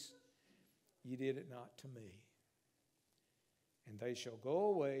these, you did it not to me. And they shall go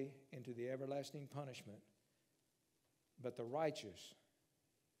away into the everlasting punishment, but the righteous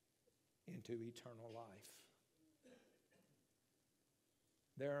into eternal life.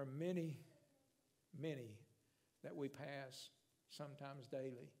 There are many that we pass sometimes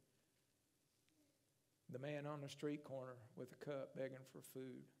daily. The man on the street corner with a cup begging for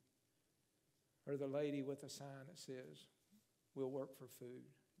food. Or the lady with a sign that says, we'll work for food,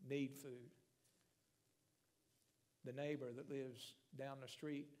 need food. The neighbor that lives down the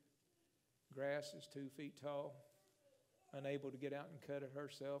street, grass is 2 feet tall, unable to get out and cut it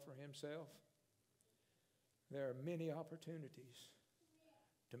herself or himself. There are many opportunities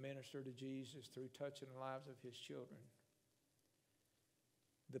to minister to Jesus through touching the lives of his children.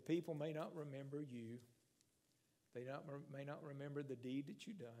 The people may not remember you. They may not remember the deed that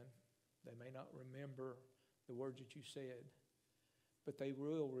you've done. They may not remember the words that you said, but they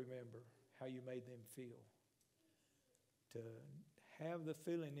will remember how you made them feel. To have the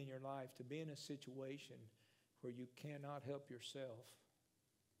feeling in your life to be in a situation where you cannot help yourself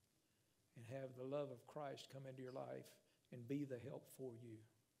and have the love of Christ come into your life and be the help for you.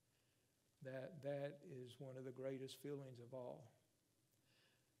 That is one of the greatest feelings of all.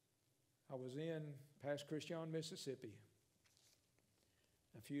 I was in Pass Christian, Mississippi,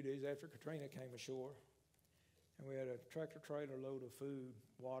 a few days after Katrina came ashore, and we had a tractor-trailer load of food,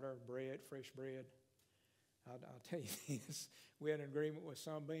 water, bread, fresh bread. I'll tell you this, we had an agreement with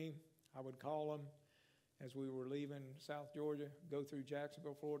Sunbeam. I would call them as we were leaving South Georgia, go through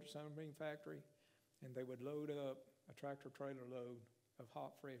Jacksonville, Florida, Sunbeam factory, and they would load up a tractor-trailer load of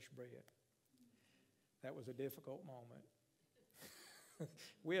hot, fresh bread. That was a difficult moment.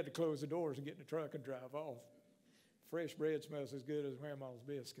 We had to close the doors and get in the truck and drive off. fresh bread smells as good as Grandma's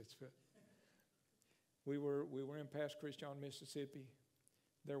biscuits. But we were in Pass Christian, Mississippi.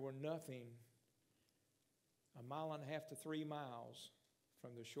 There were nothing 1.5 miles to 3 miles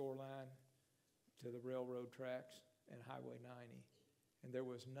from the shoreline to the railroad tracks and Highway 90. And there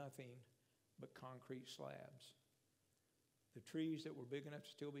was nothing but concrete slabs. The trees that were big enough to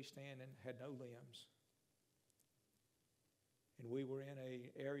still be standing had no limbs. And we were in an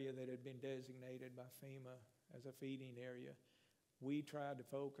area that had been designated by FEMA as a feeding area. We tried to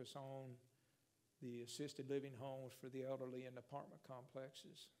focus on the assisted living homes for the elderly and apartment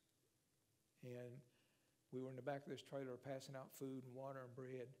complexes. And we were in the back of this trailer passing out food and water and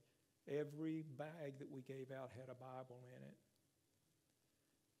bread. Every bag that we gave out had a Bible in it.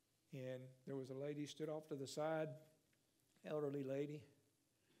 And there was a lady stood off to the side, elderly lady,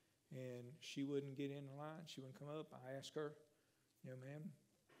 and she wouldn't get in line. She wouldn't come up. I asked her, ma'am,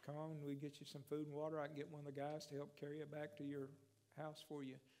 come on, we get you some food and water. I can get one of the guys to help carry it back to your house for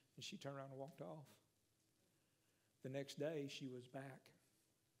you. And she turned around and walked off. The next day, she was back.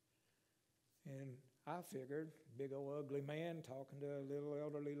 And I figured, big old ugly man talking to a little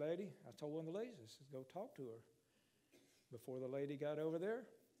elderly lady. I told one of the ladies, I said, go talk to her. Before the lady got over there,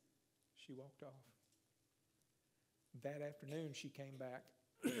 she walked off. That afternoon, she came back.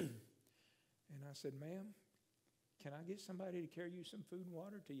 And I said, ma'am, can I get somebody to carry you some food and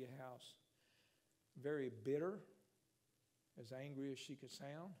water to your house? Very bitter, as angry as she could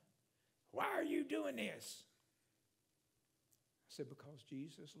sound. Why are you doing this? I said, because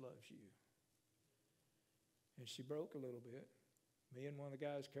Jesus loves you. And she broke a little bit. Me and one of the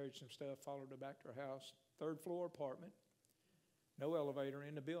guys carried some stuff, followed her back to her house. 3rd floor apartment. No elevator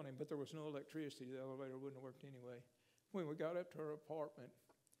in the building, but there was no electricity. The elevator wouldn't have worked anyway. When we got up to her apartment,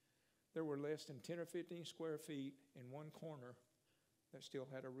 there were less than 10 or 15 square feet in one corner that still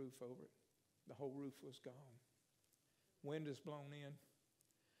had a roof over it. The whole roof was gone. Windows blown in.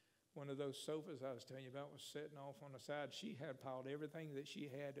 One of those sofas I was telling you about was sitting off on the side. She had piled everything that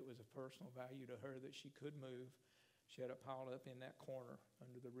she had that was of personal value to her that she could move. She had it piled up in that corner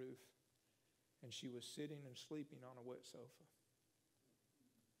under the roof. And she was sitting and sleeping on a wet sofa.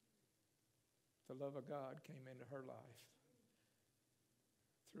 The love of God came into her life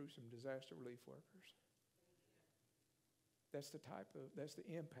through some disaster relief workers. That's the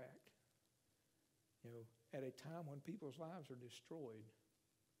impact. At a time when people's lives are destroyed,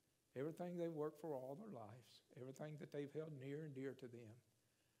 everything they've worked for all their lives, everything that they've held near and dear to them,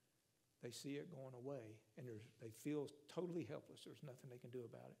 they see it going away, and they feel totally helpless. There's nothing they can do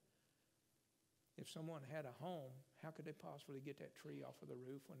about it. If someone had a home, how could they possibly get that tree off of the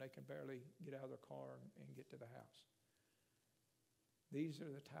roof when they can barely get out of their car and get to the house? These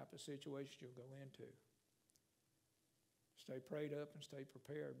are the type of situations you'll go into. Stay prayed up and stay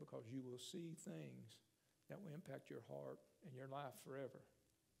prepared, because you will see things that will impact your heart and your life forever.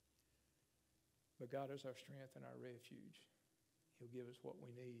 But God is our strength and our refuge. He'll give us what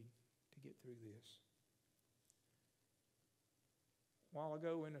we need to get through this. A while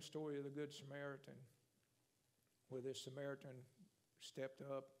ago in the story of the Good Samaritan, where this Samaritan stepped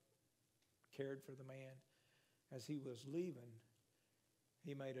up, cared for the man, as he was leaving,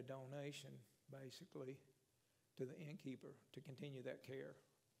 he made a donation, basically, to the innkeeper to continue that care.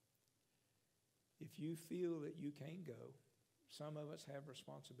 If you feel that you can't go, some of us have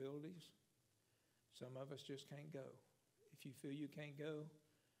responsibilities. Some of us just can't go. If you feel you can't go,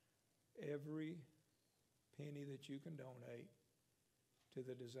 every penny that you can donate to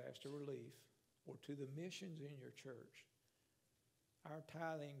the disaster relief or to the missions in your church, our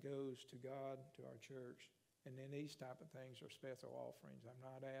tithing goes to God, to our church, and then these type of things are special offerings. I'm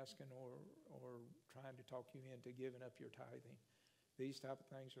not asking or trying to talk you into giving up your tithing. These type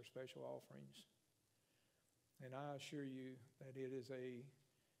of things are special offerings. And I assure you that it is a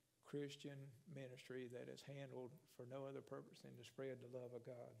Christian ministry that is handled for no other purpose than to spread the love of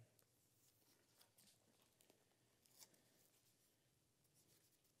God.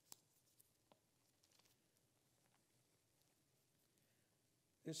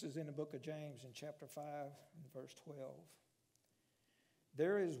 This is in the book of James in chapter 5 and verse 12.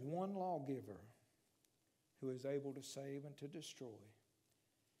 There is one lawgiver who is able to save and to destroy.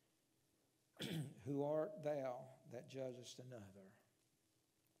 Who art thou that judgest another?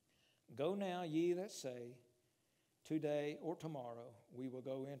 Go now, ye that say, today or tomorrow we will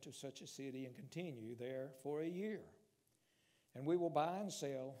go into such a city and continue there for a year, and we will buy and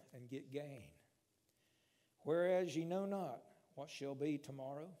sell and get gain. Whereas ye know not what shall be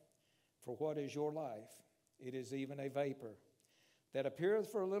tomorrow, for what is your life? It is even a vapor that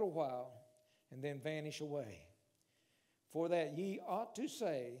appeareth for a little while and then vanish away. For that ye ought to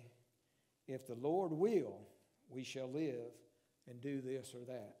say, if the Lord will, we shall live and do this or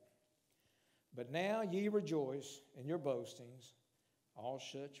that. But now ye rejoice in your boastings. All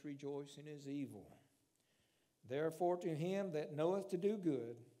such rejoicing is evil. Therefore to him that knoweth to do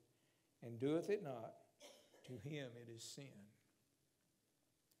good, and doeth it not, to him it is sin.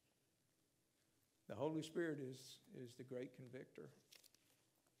 The Holy Spirit is the great convictor.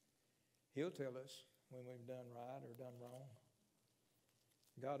 He'll tell us when we've done right or done wrong.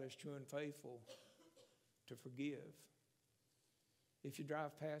 God is true and faithful to forgive. If you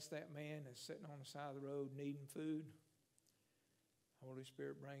drive past that man that's sitting on the side of the road needing food, Holy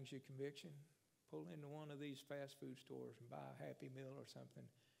Spirit brings you conviction. Pull into one of these fast food stores and buy a Happy Meal or something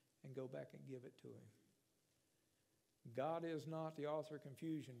and go back and give it to him. God is not the author of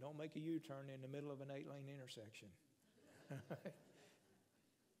confusion. Don't make a U-turn in the middle of an 8-lane intersection.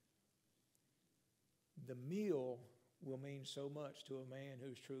 The meal will mean so much to a man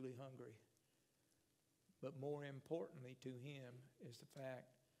who's truly hungry. But more importantly to him is the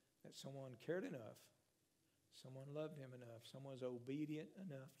fact that someone cared enough, someone loved him enough, someone was obedient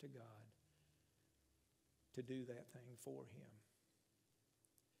enough to God to do that thing for him.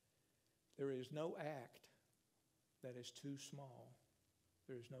 There is no act that is too small.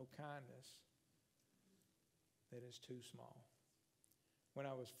 There is no kindness that is too small. When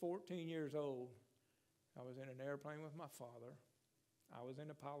I was 14 years old, I was in an airplane with my father. I was in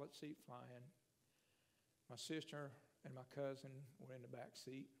the pilot seat flying. My sister and my cousin were in the back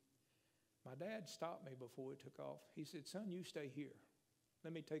seat. My dad stopped me before we took off. He said, "Son, you stay here.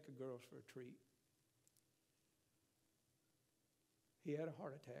 Let me take the girls for a treat." He had a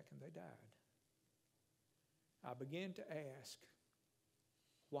heart attack and they died. I began to ask,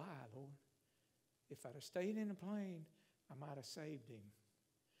 why, Lord? If I'd have stayed in the plane, I might have saved him.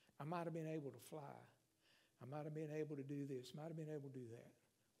 I might have been able to fly. I might have been able to do this, might have been able to do that.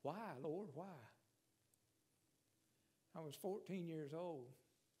 Why, Lord, why? I was 14 years old.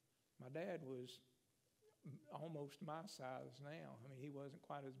 My dad was almost my size now. I mean, he wasn't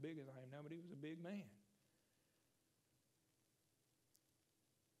quite as big as I am now, but he was a big man.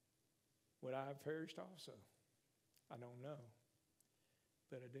 Would I have perished also? I don't know.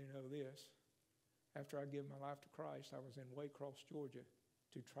 But I do know this. After I gave my life to Christ, I was in Waycross, Georgia,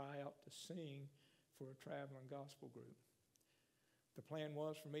 to try out to sing for a traveling gospel group. The plan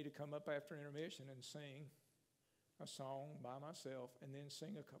was for me to come up after intermission and sing a song by myself and then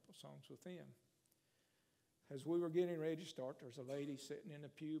sing a couple songs with them. As we were getting ready to start, there was a lady sitting in the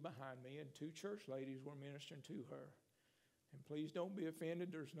pew behind me, and 2 church ladies were ministering to her. And please don't be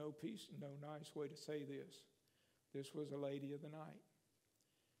offended. There's no nice way to say this. This was a lady of the night.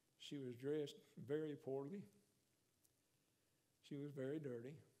 She was dressed very poorly. She was very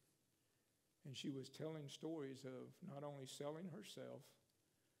dirty. And she was telling stories of not only selling herself,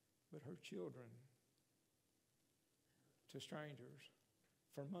 but her children to strangers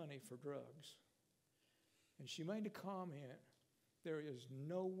for money for drugs. And she made a comment, there is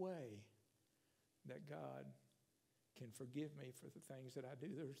no way that God can forgive me for the things that I do.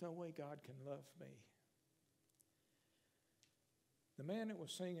 There's no way God can love me. The man that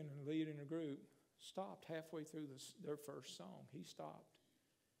was singing and leading the group stopped halfway through their first song. He stopped.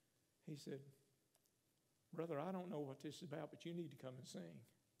 He said, "Brother, I don't know what this is about, but you need to come and sing."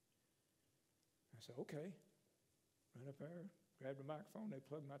 I said, "Okay." Ran up there, grabbed the microphone, they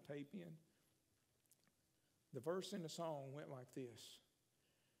plugged my tape in. The verse in the song went like this: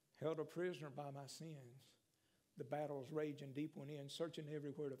 "Held a prisoner by my sins, the battle's raging deep within, searching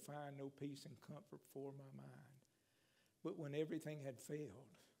everywhere to find no peace and comfort for my mind. But when everything had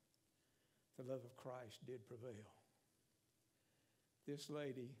failed, the love of Christ did prevail." This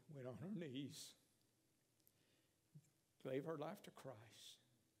lady went on her knees, gave her life to Christ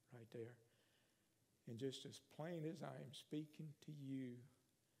right there. And just as plain as I am speaking to you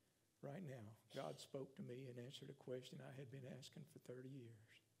right now, God spoke to me and answered a question I had been asking for 30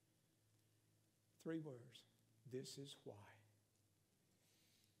 years. 3 words: this is why.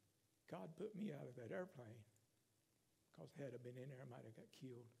 God put me out of that airplane because had I been in there, I might have got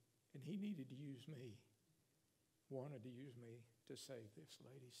killed. And he needed to use me, wanted to use me to save this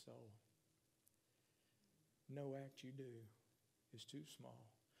lady's soul. No act you do is too small.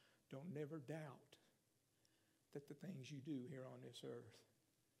 Don't never doubt that the things you do here on this earth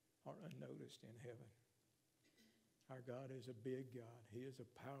are unnoticed in heaven. Our God is a big God. He is a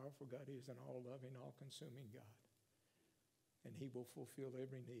powerful God. He is an all-loving, all-consuming God. And he will fulfill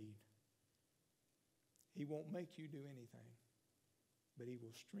every need. He won't make you do anything, but he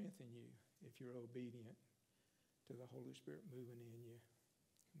will strengthen you if you're obedient to the Holy Spirit moving in you.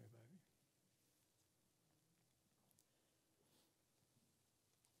 Come here, baby.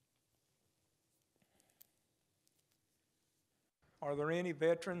 Are there any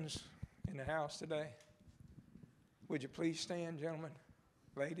veterans in the house today? Would you please stand, gentlemen,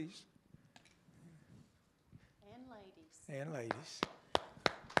 ladies? And ladies. And ladies.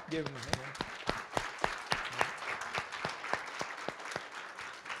 Give them a hand.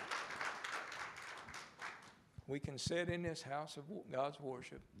 We can sit in this house of God's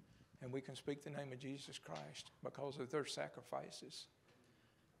worship and we can speak the name of Jesus Christ because of their sacrifices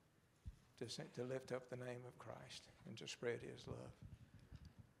to lift up the name of Christ and to spread His love.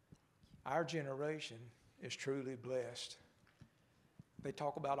 Our generation is truly blessed. They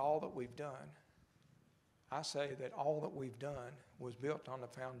talk about all that we've done. I say that all that we've done was built on the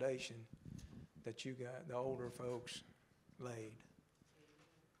foundation that you got, the older folks laid.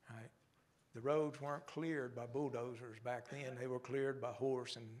 Right? The roads weren't cleared by bulldozers back then. They were cleared by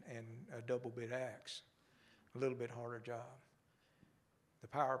horse and a double bit axe. A little bit harder job. The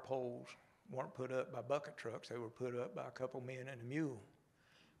power poles weren't put up by bucket trucks. They were put up by a couple men and a mule.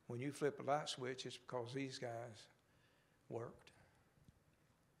 When you flip a light switch, it's because these guys worked.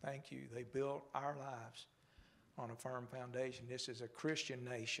 Thank you. They built our lives on a firm foundation. This is a Christian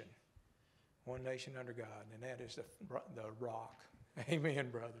nation. One nation under God, and that is the rock. Amen,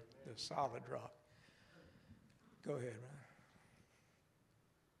 brother. The solid rock. Go ahead, brother.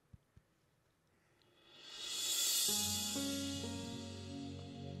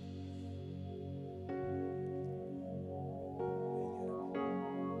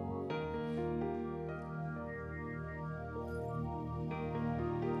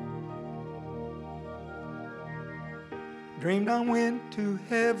 Dreamed I went to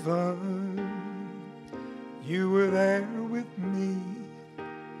heaven. You were there with me.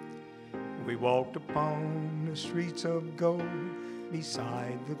 We walked upon the streets of gold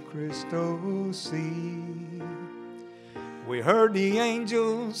beside the crystal sea. We heard the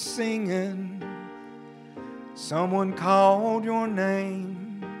angels singing. Someone called your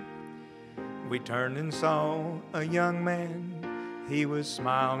name. We turned and saw a young man. He was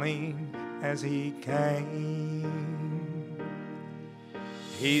smiling as he came.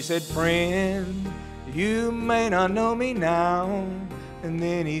 He said, "Friend, you may not know me now." And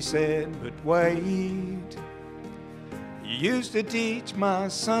then he said, "But wait, you used to teach my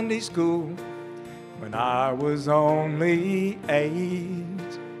Sunday school when I was only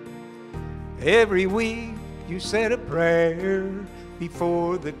 8. Every week you said a prayer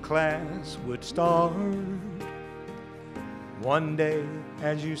before the class would start. One day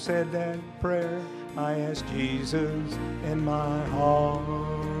as you said that prayer, I asked Jesus in my heart.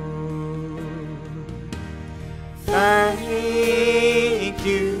 Thank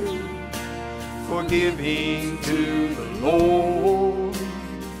you for giving to the Lord.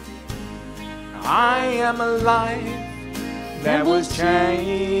 I am a life that was changed.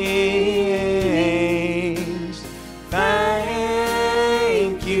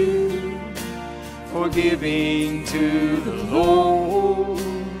 Thank you for giving to the Lord.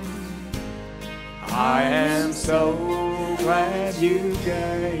 I am so glad you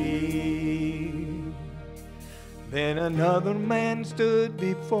gave. Then another man stood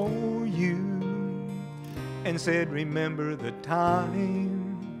before you and said, "Remember the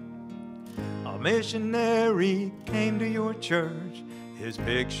time a missionary came to your church. His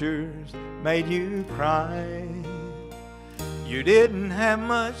pictures made you cry. You didn't have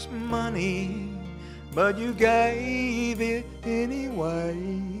much money, but you gave it anyway.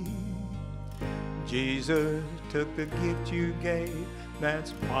 Jesus took the gift you gave.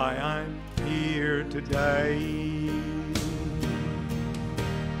 That's why I'm here today.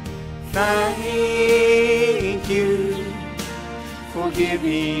 Thank you for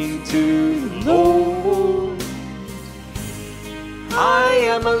giving to the Lord. I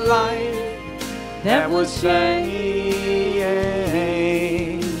am a life that was changed.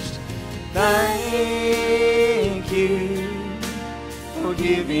 Thank you for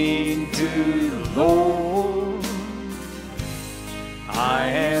giving to the Lord. I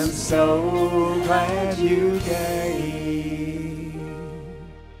am so glad you gave."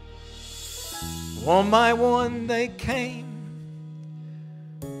 One by one they came,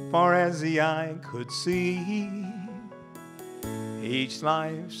 far as the eye could see. Each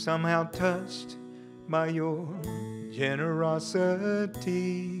life somehow touched by your generosities.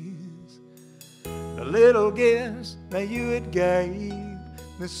 The little gifts that you had gave,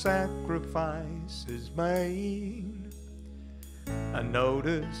 the sacrifices made. I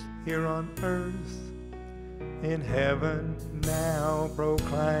notice here on earth, in heaven now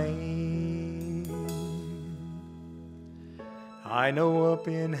proclaim. I know up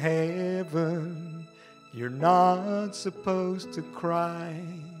in heaven you're not supposed to cry,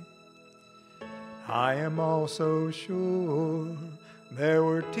 I am also sure there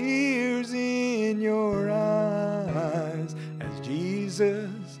were tears in your eyes as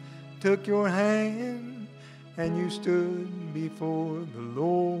Jesus took your hand and you stood before the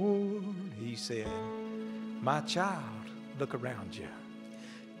Lord. He said, my child, look around you.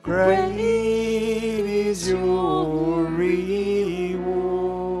 Great is your reward.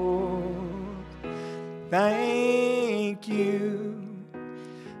 Thank you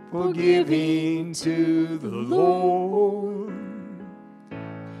for giving to the Lord.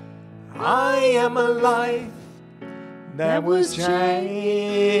 I am a life that was changed.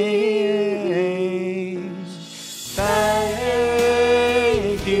 Thank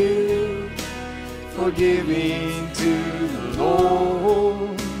you for giving to the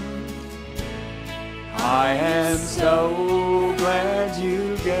Lord. I am so glad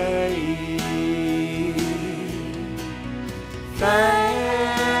you gave. Thank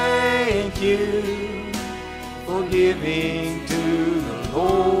you for giving to the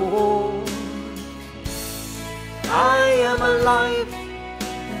Lord. I am a life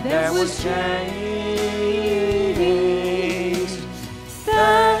that was changed.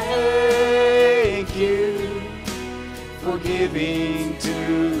 Thank you for giving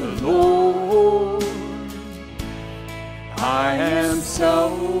to the Lord. I am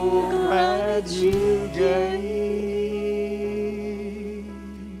so glad you gave.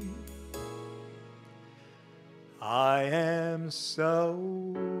 I am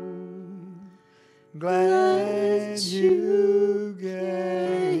so glad you gave.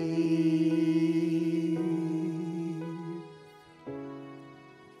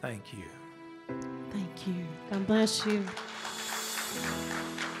 Thank you. Thank you. God bless you.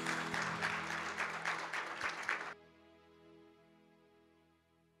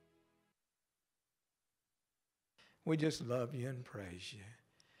 We just love you and praise you.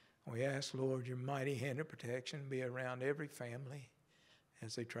 We ask, Lord, your mighty hand of protection be around every family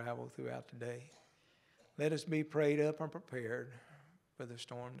as they travel throughout the day. Let us be prayed up and prepared for the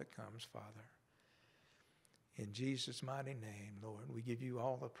storm that comes, Father. In Jesus' mighty name, Lord, we give you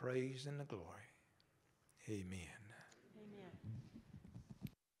all the praise and the glory. Amen.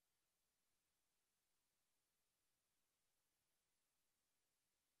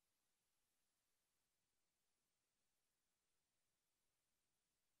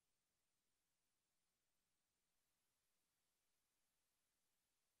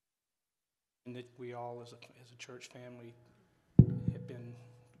 And that we all, as a church family,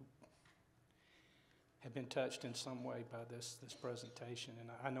 have been touched in some way by this presentation, and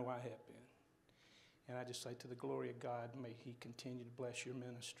I know I have been. And I just say, to the glory of God, may He continue to bless your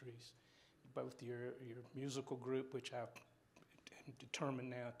ministries, both your musical group, which I'm determined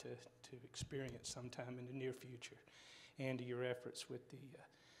now to experience sometime in the near future, and to your efforts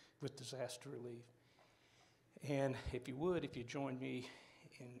with disaster relief. And if you join me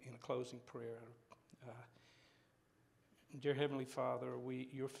in a closing prayer. Dear Heavenly Father,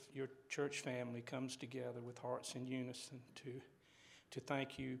 your church family comes together with hearts in unison to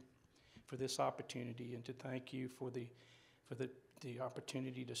thank you for this opportunity, and to thank you for the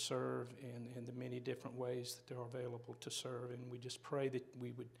opportunity to serve in the many different ways that they're available to serve. And we just pray that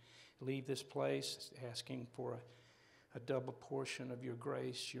we would leave this place asking for a double portion of your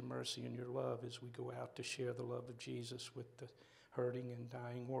grace, your mercy, and your love as we go out to share the love of Jesus with the hurting and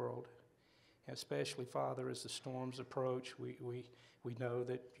dying world. And especially, Father, as the storms approach, we know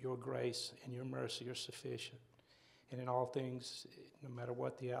that your grace and your mercy are sufficient. And in all things, no matter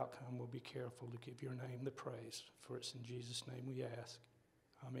what the outcome, we'll be careful to give your name the praise. For it's in Jesus' name we ask.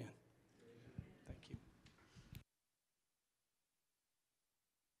 Amen. Thank you.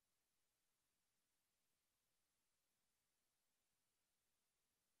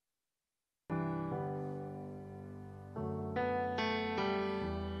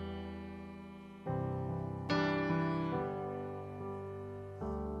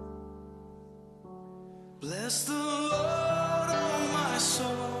 Bless the Lord, oh my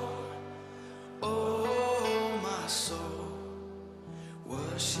soul, oh my soul.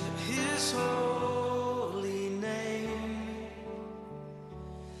 Worship His holy name.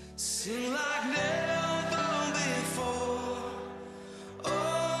 Sing like never before,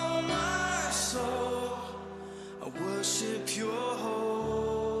 oh my soul. I worship your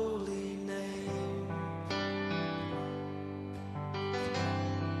holy name.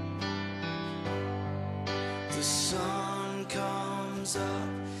 The sun comes up,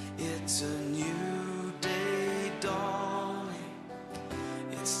 it's a new day dawning.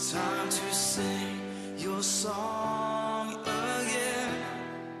 It's time to sing your song again.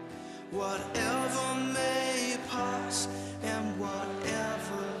 Whatever may pass and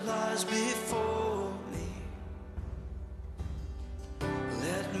whatever lies before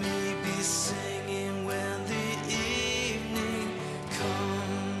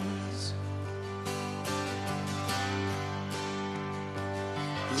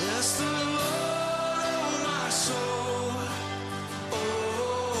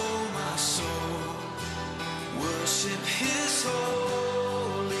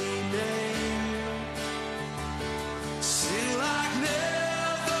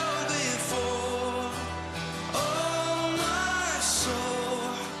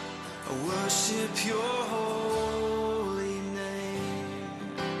worship your holy name.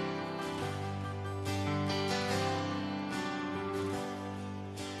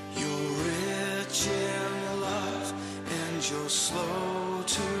 You're rich in love and you're slow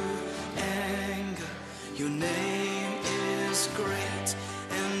to anger. Your name is great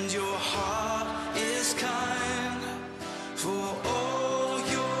and your heart is kind. For all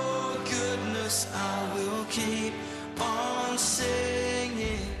your goodness I will keep on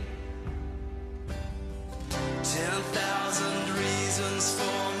singing. 10,000 reasons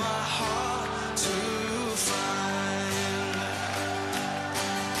for my heart to find.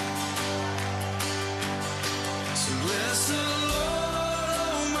 So bless the Lord,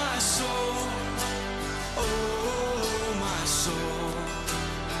 oh my soul, oh my soul.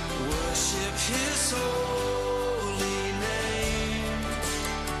 Worship his holy name.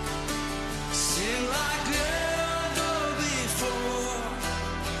 Sing like never before.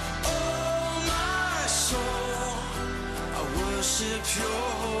 Oh my soul, I worship your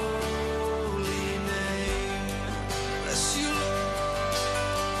holy name. Bless you, Lord.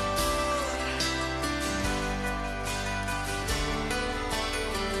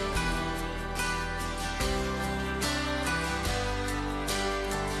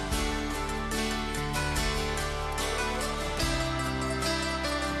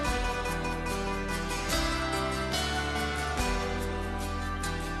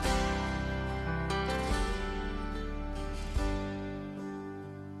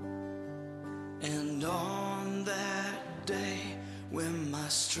 And on that day when my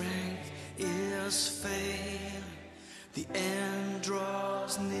strength is failing, the end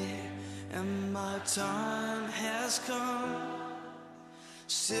draws near and my time has come,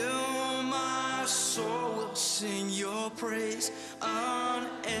 still my soul will sing your praise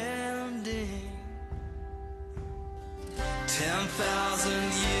unending. 10,000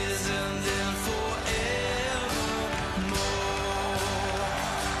 years and then forevermore.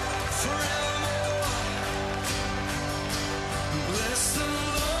 Forevermore. Bless the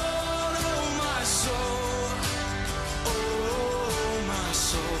Lord, oh my soul, oh my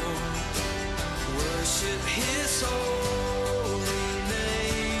soul. Worship his holy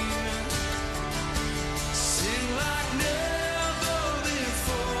name. Sing like never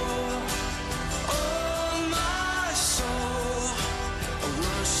before. Oh my soul, I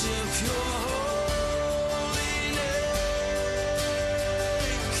worship your holy name.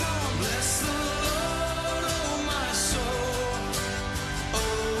 Come, bless the Lord, oh my soul, oh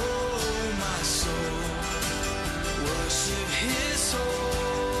my soul. Worship his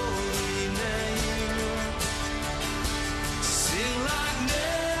holy name. Sing like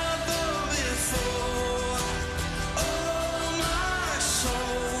never before. Oh my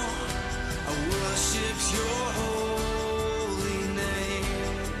soul, I worship your holy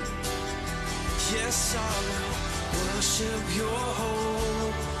name. Yes, I will worship your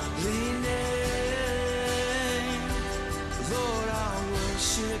holy name. Lord, I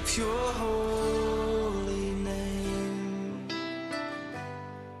worship your holy name.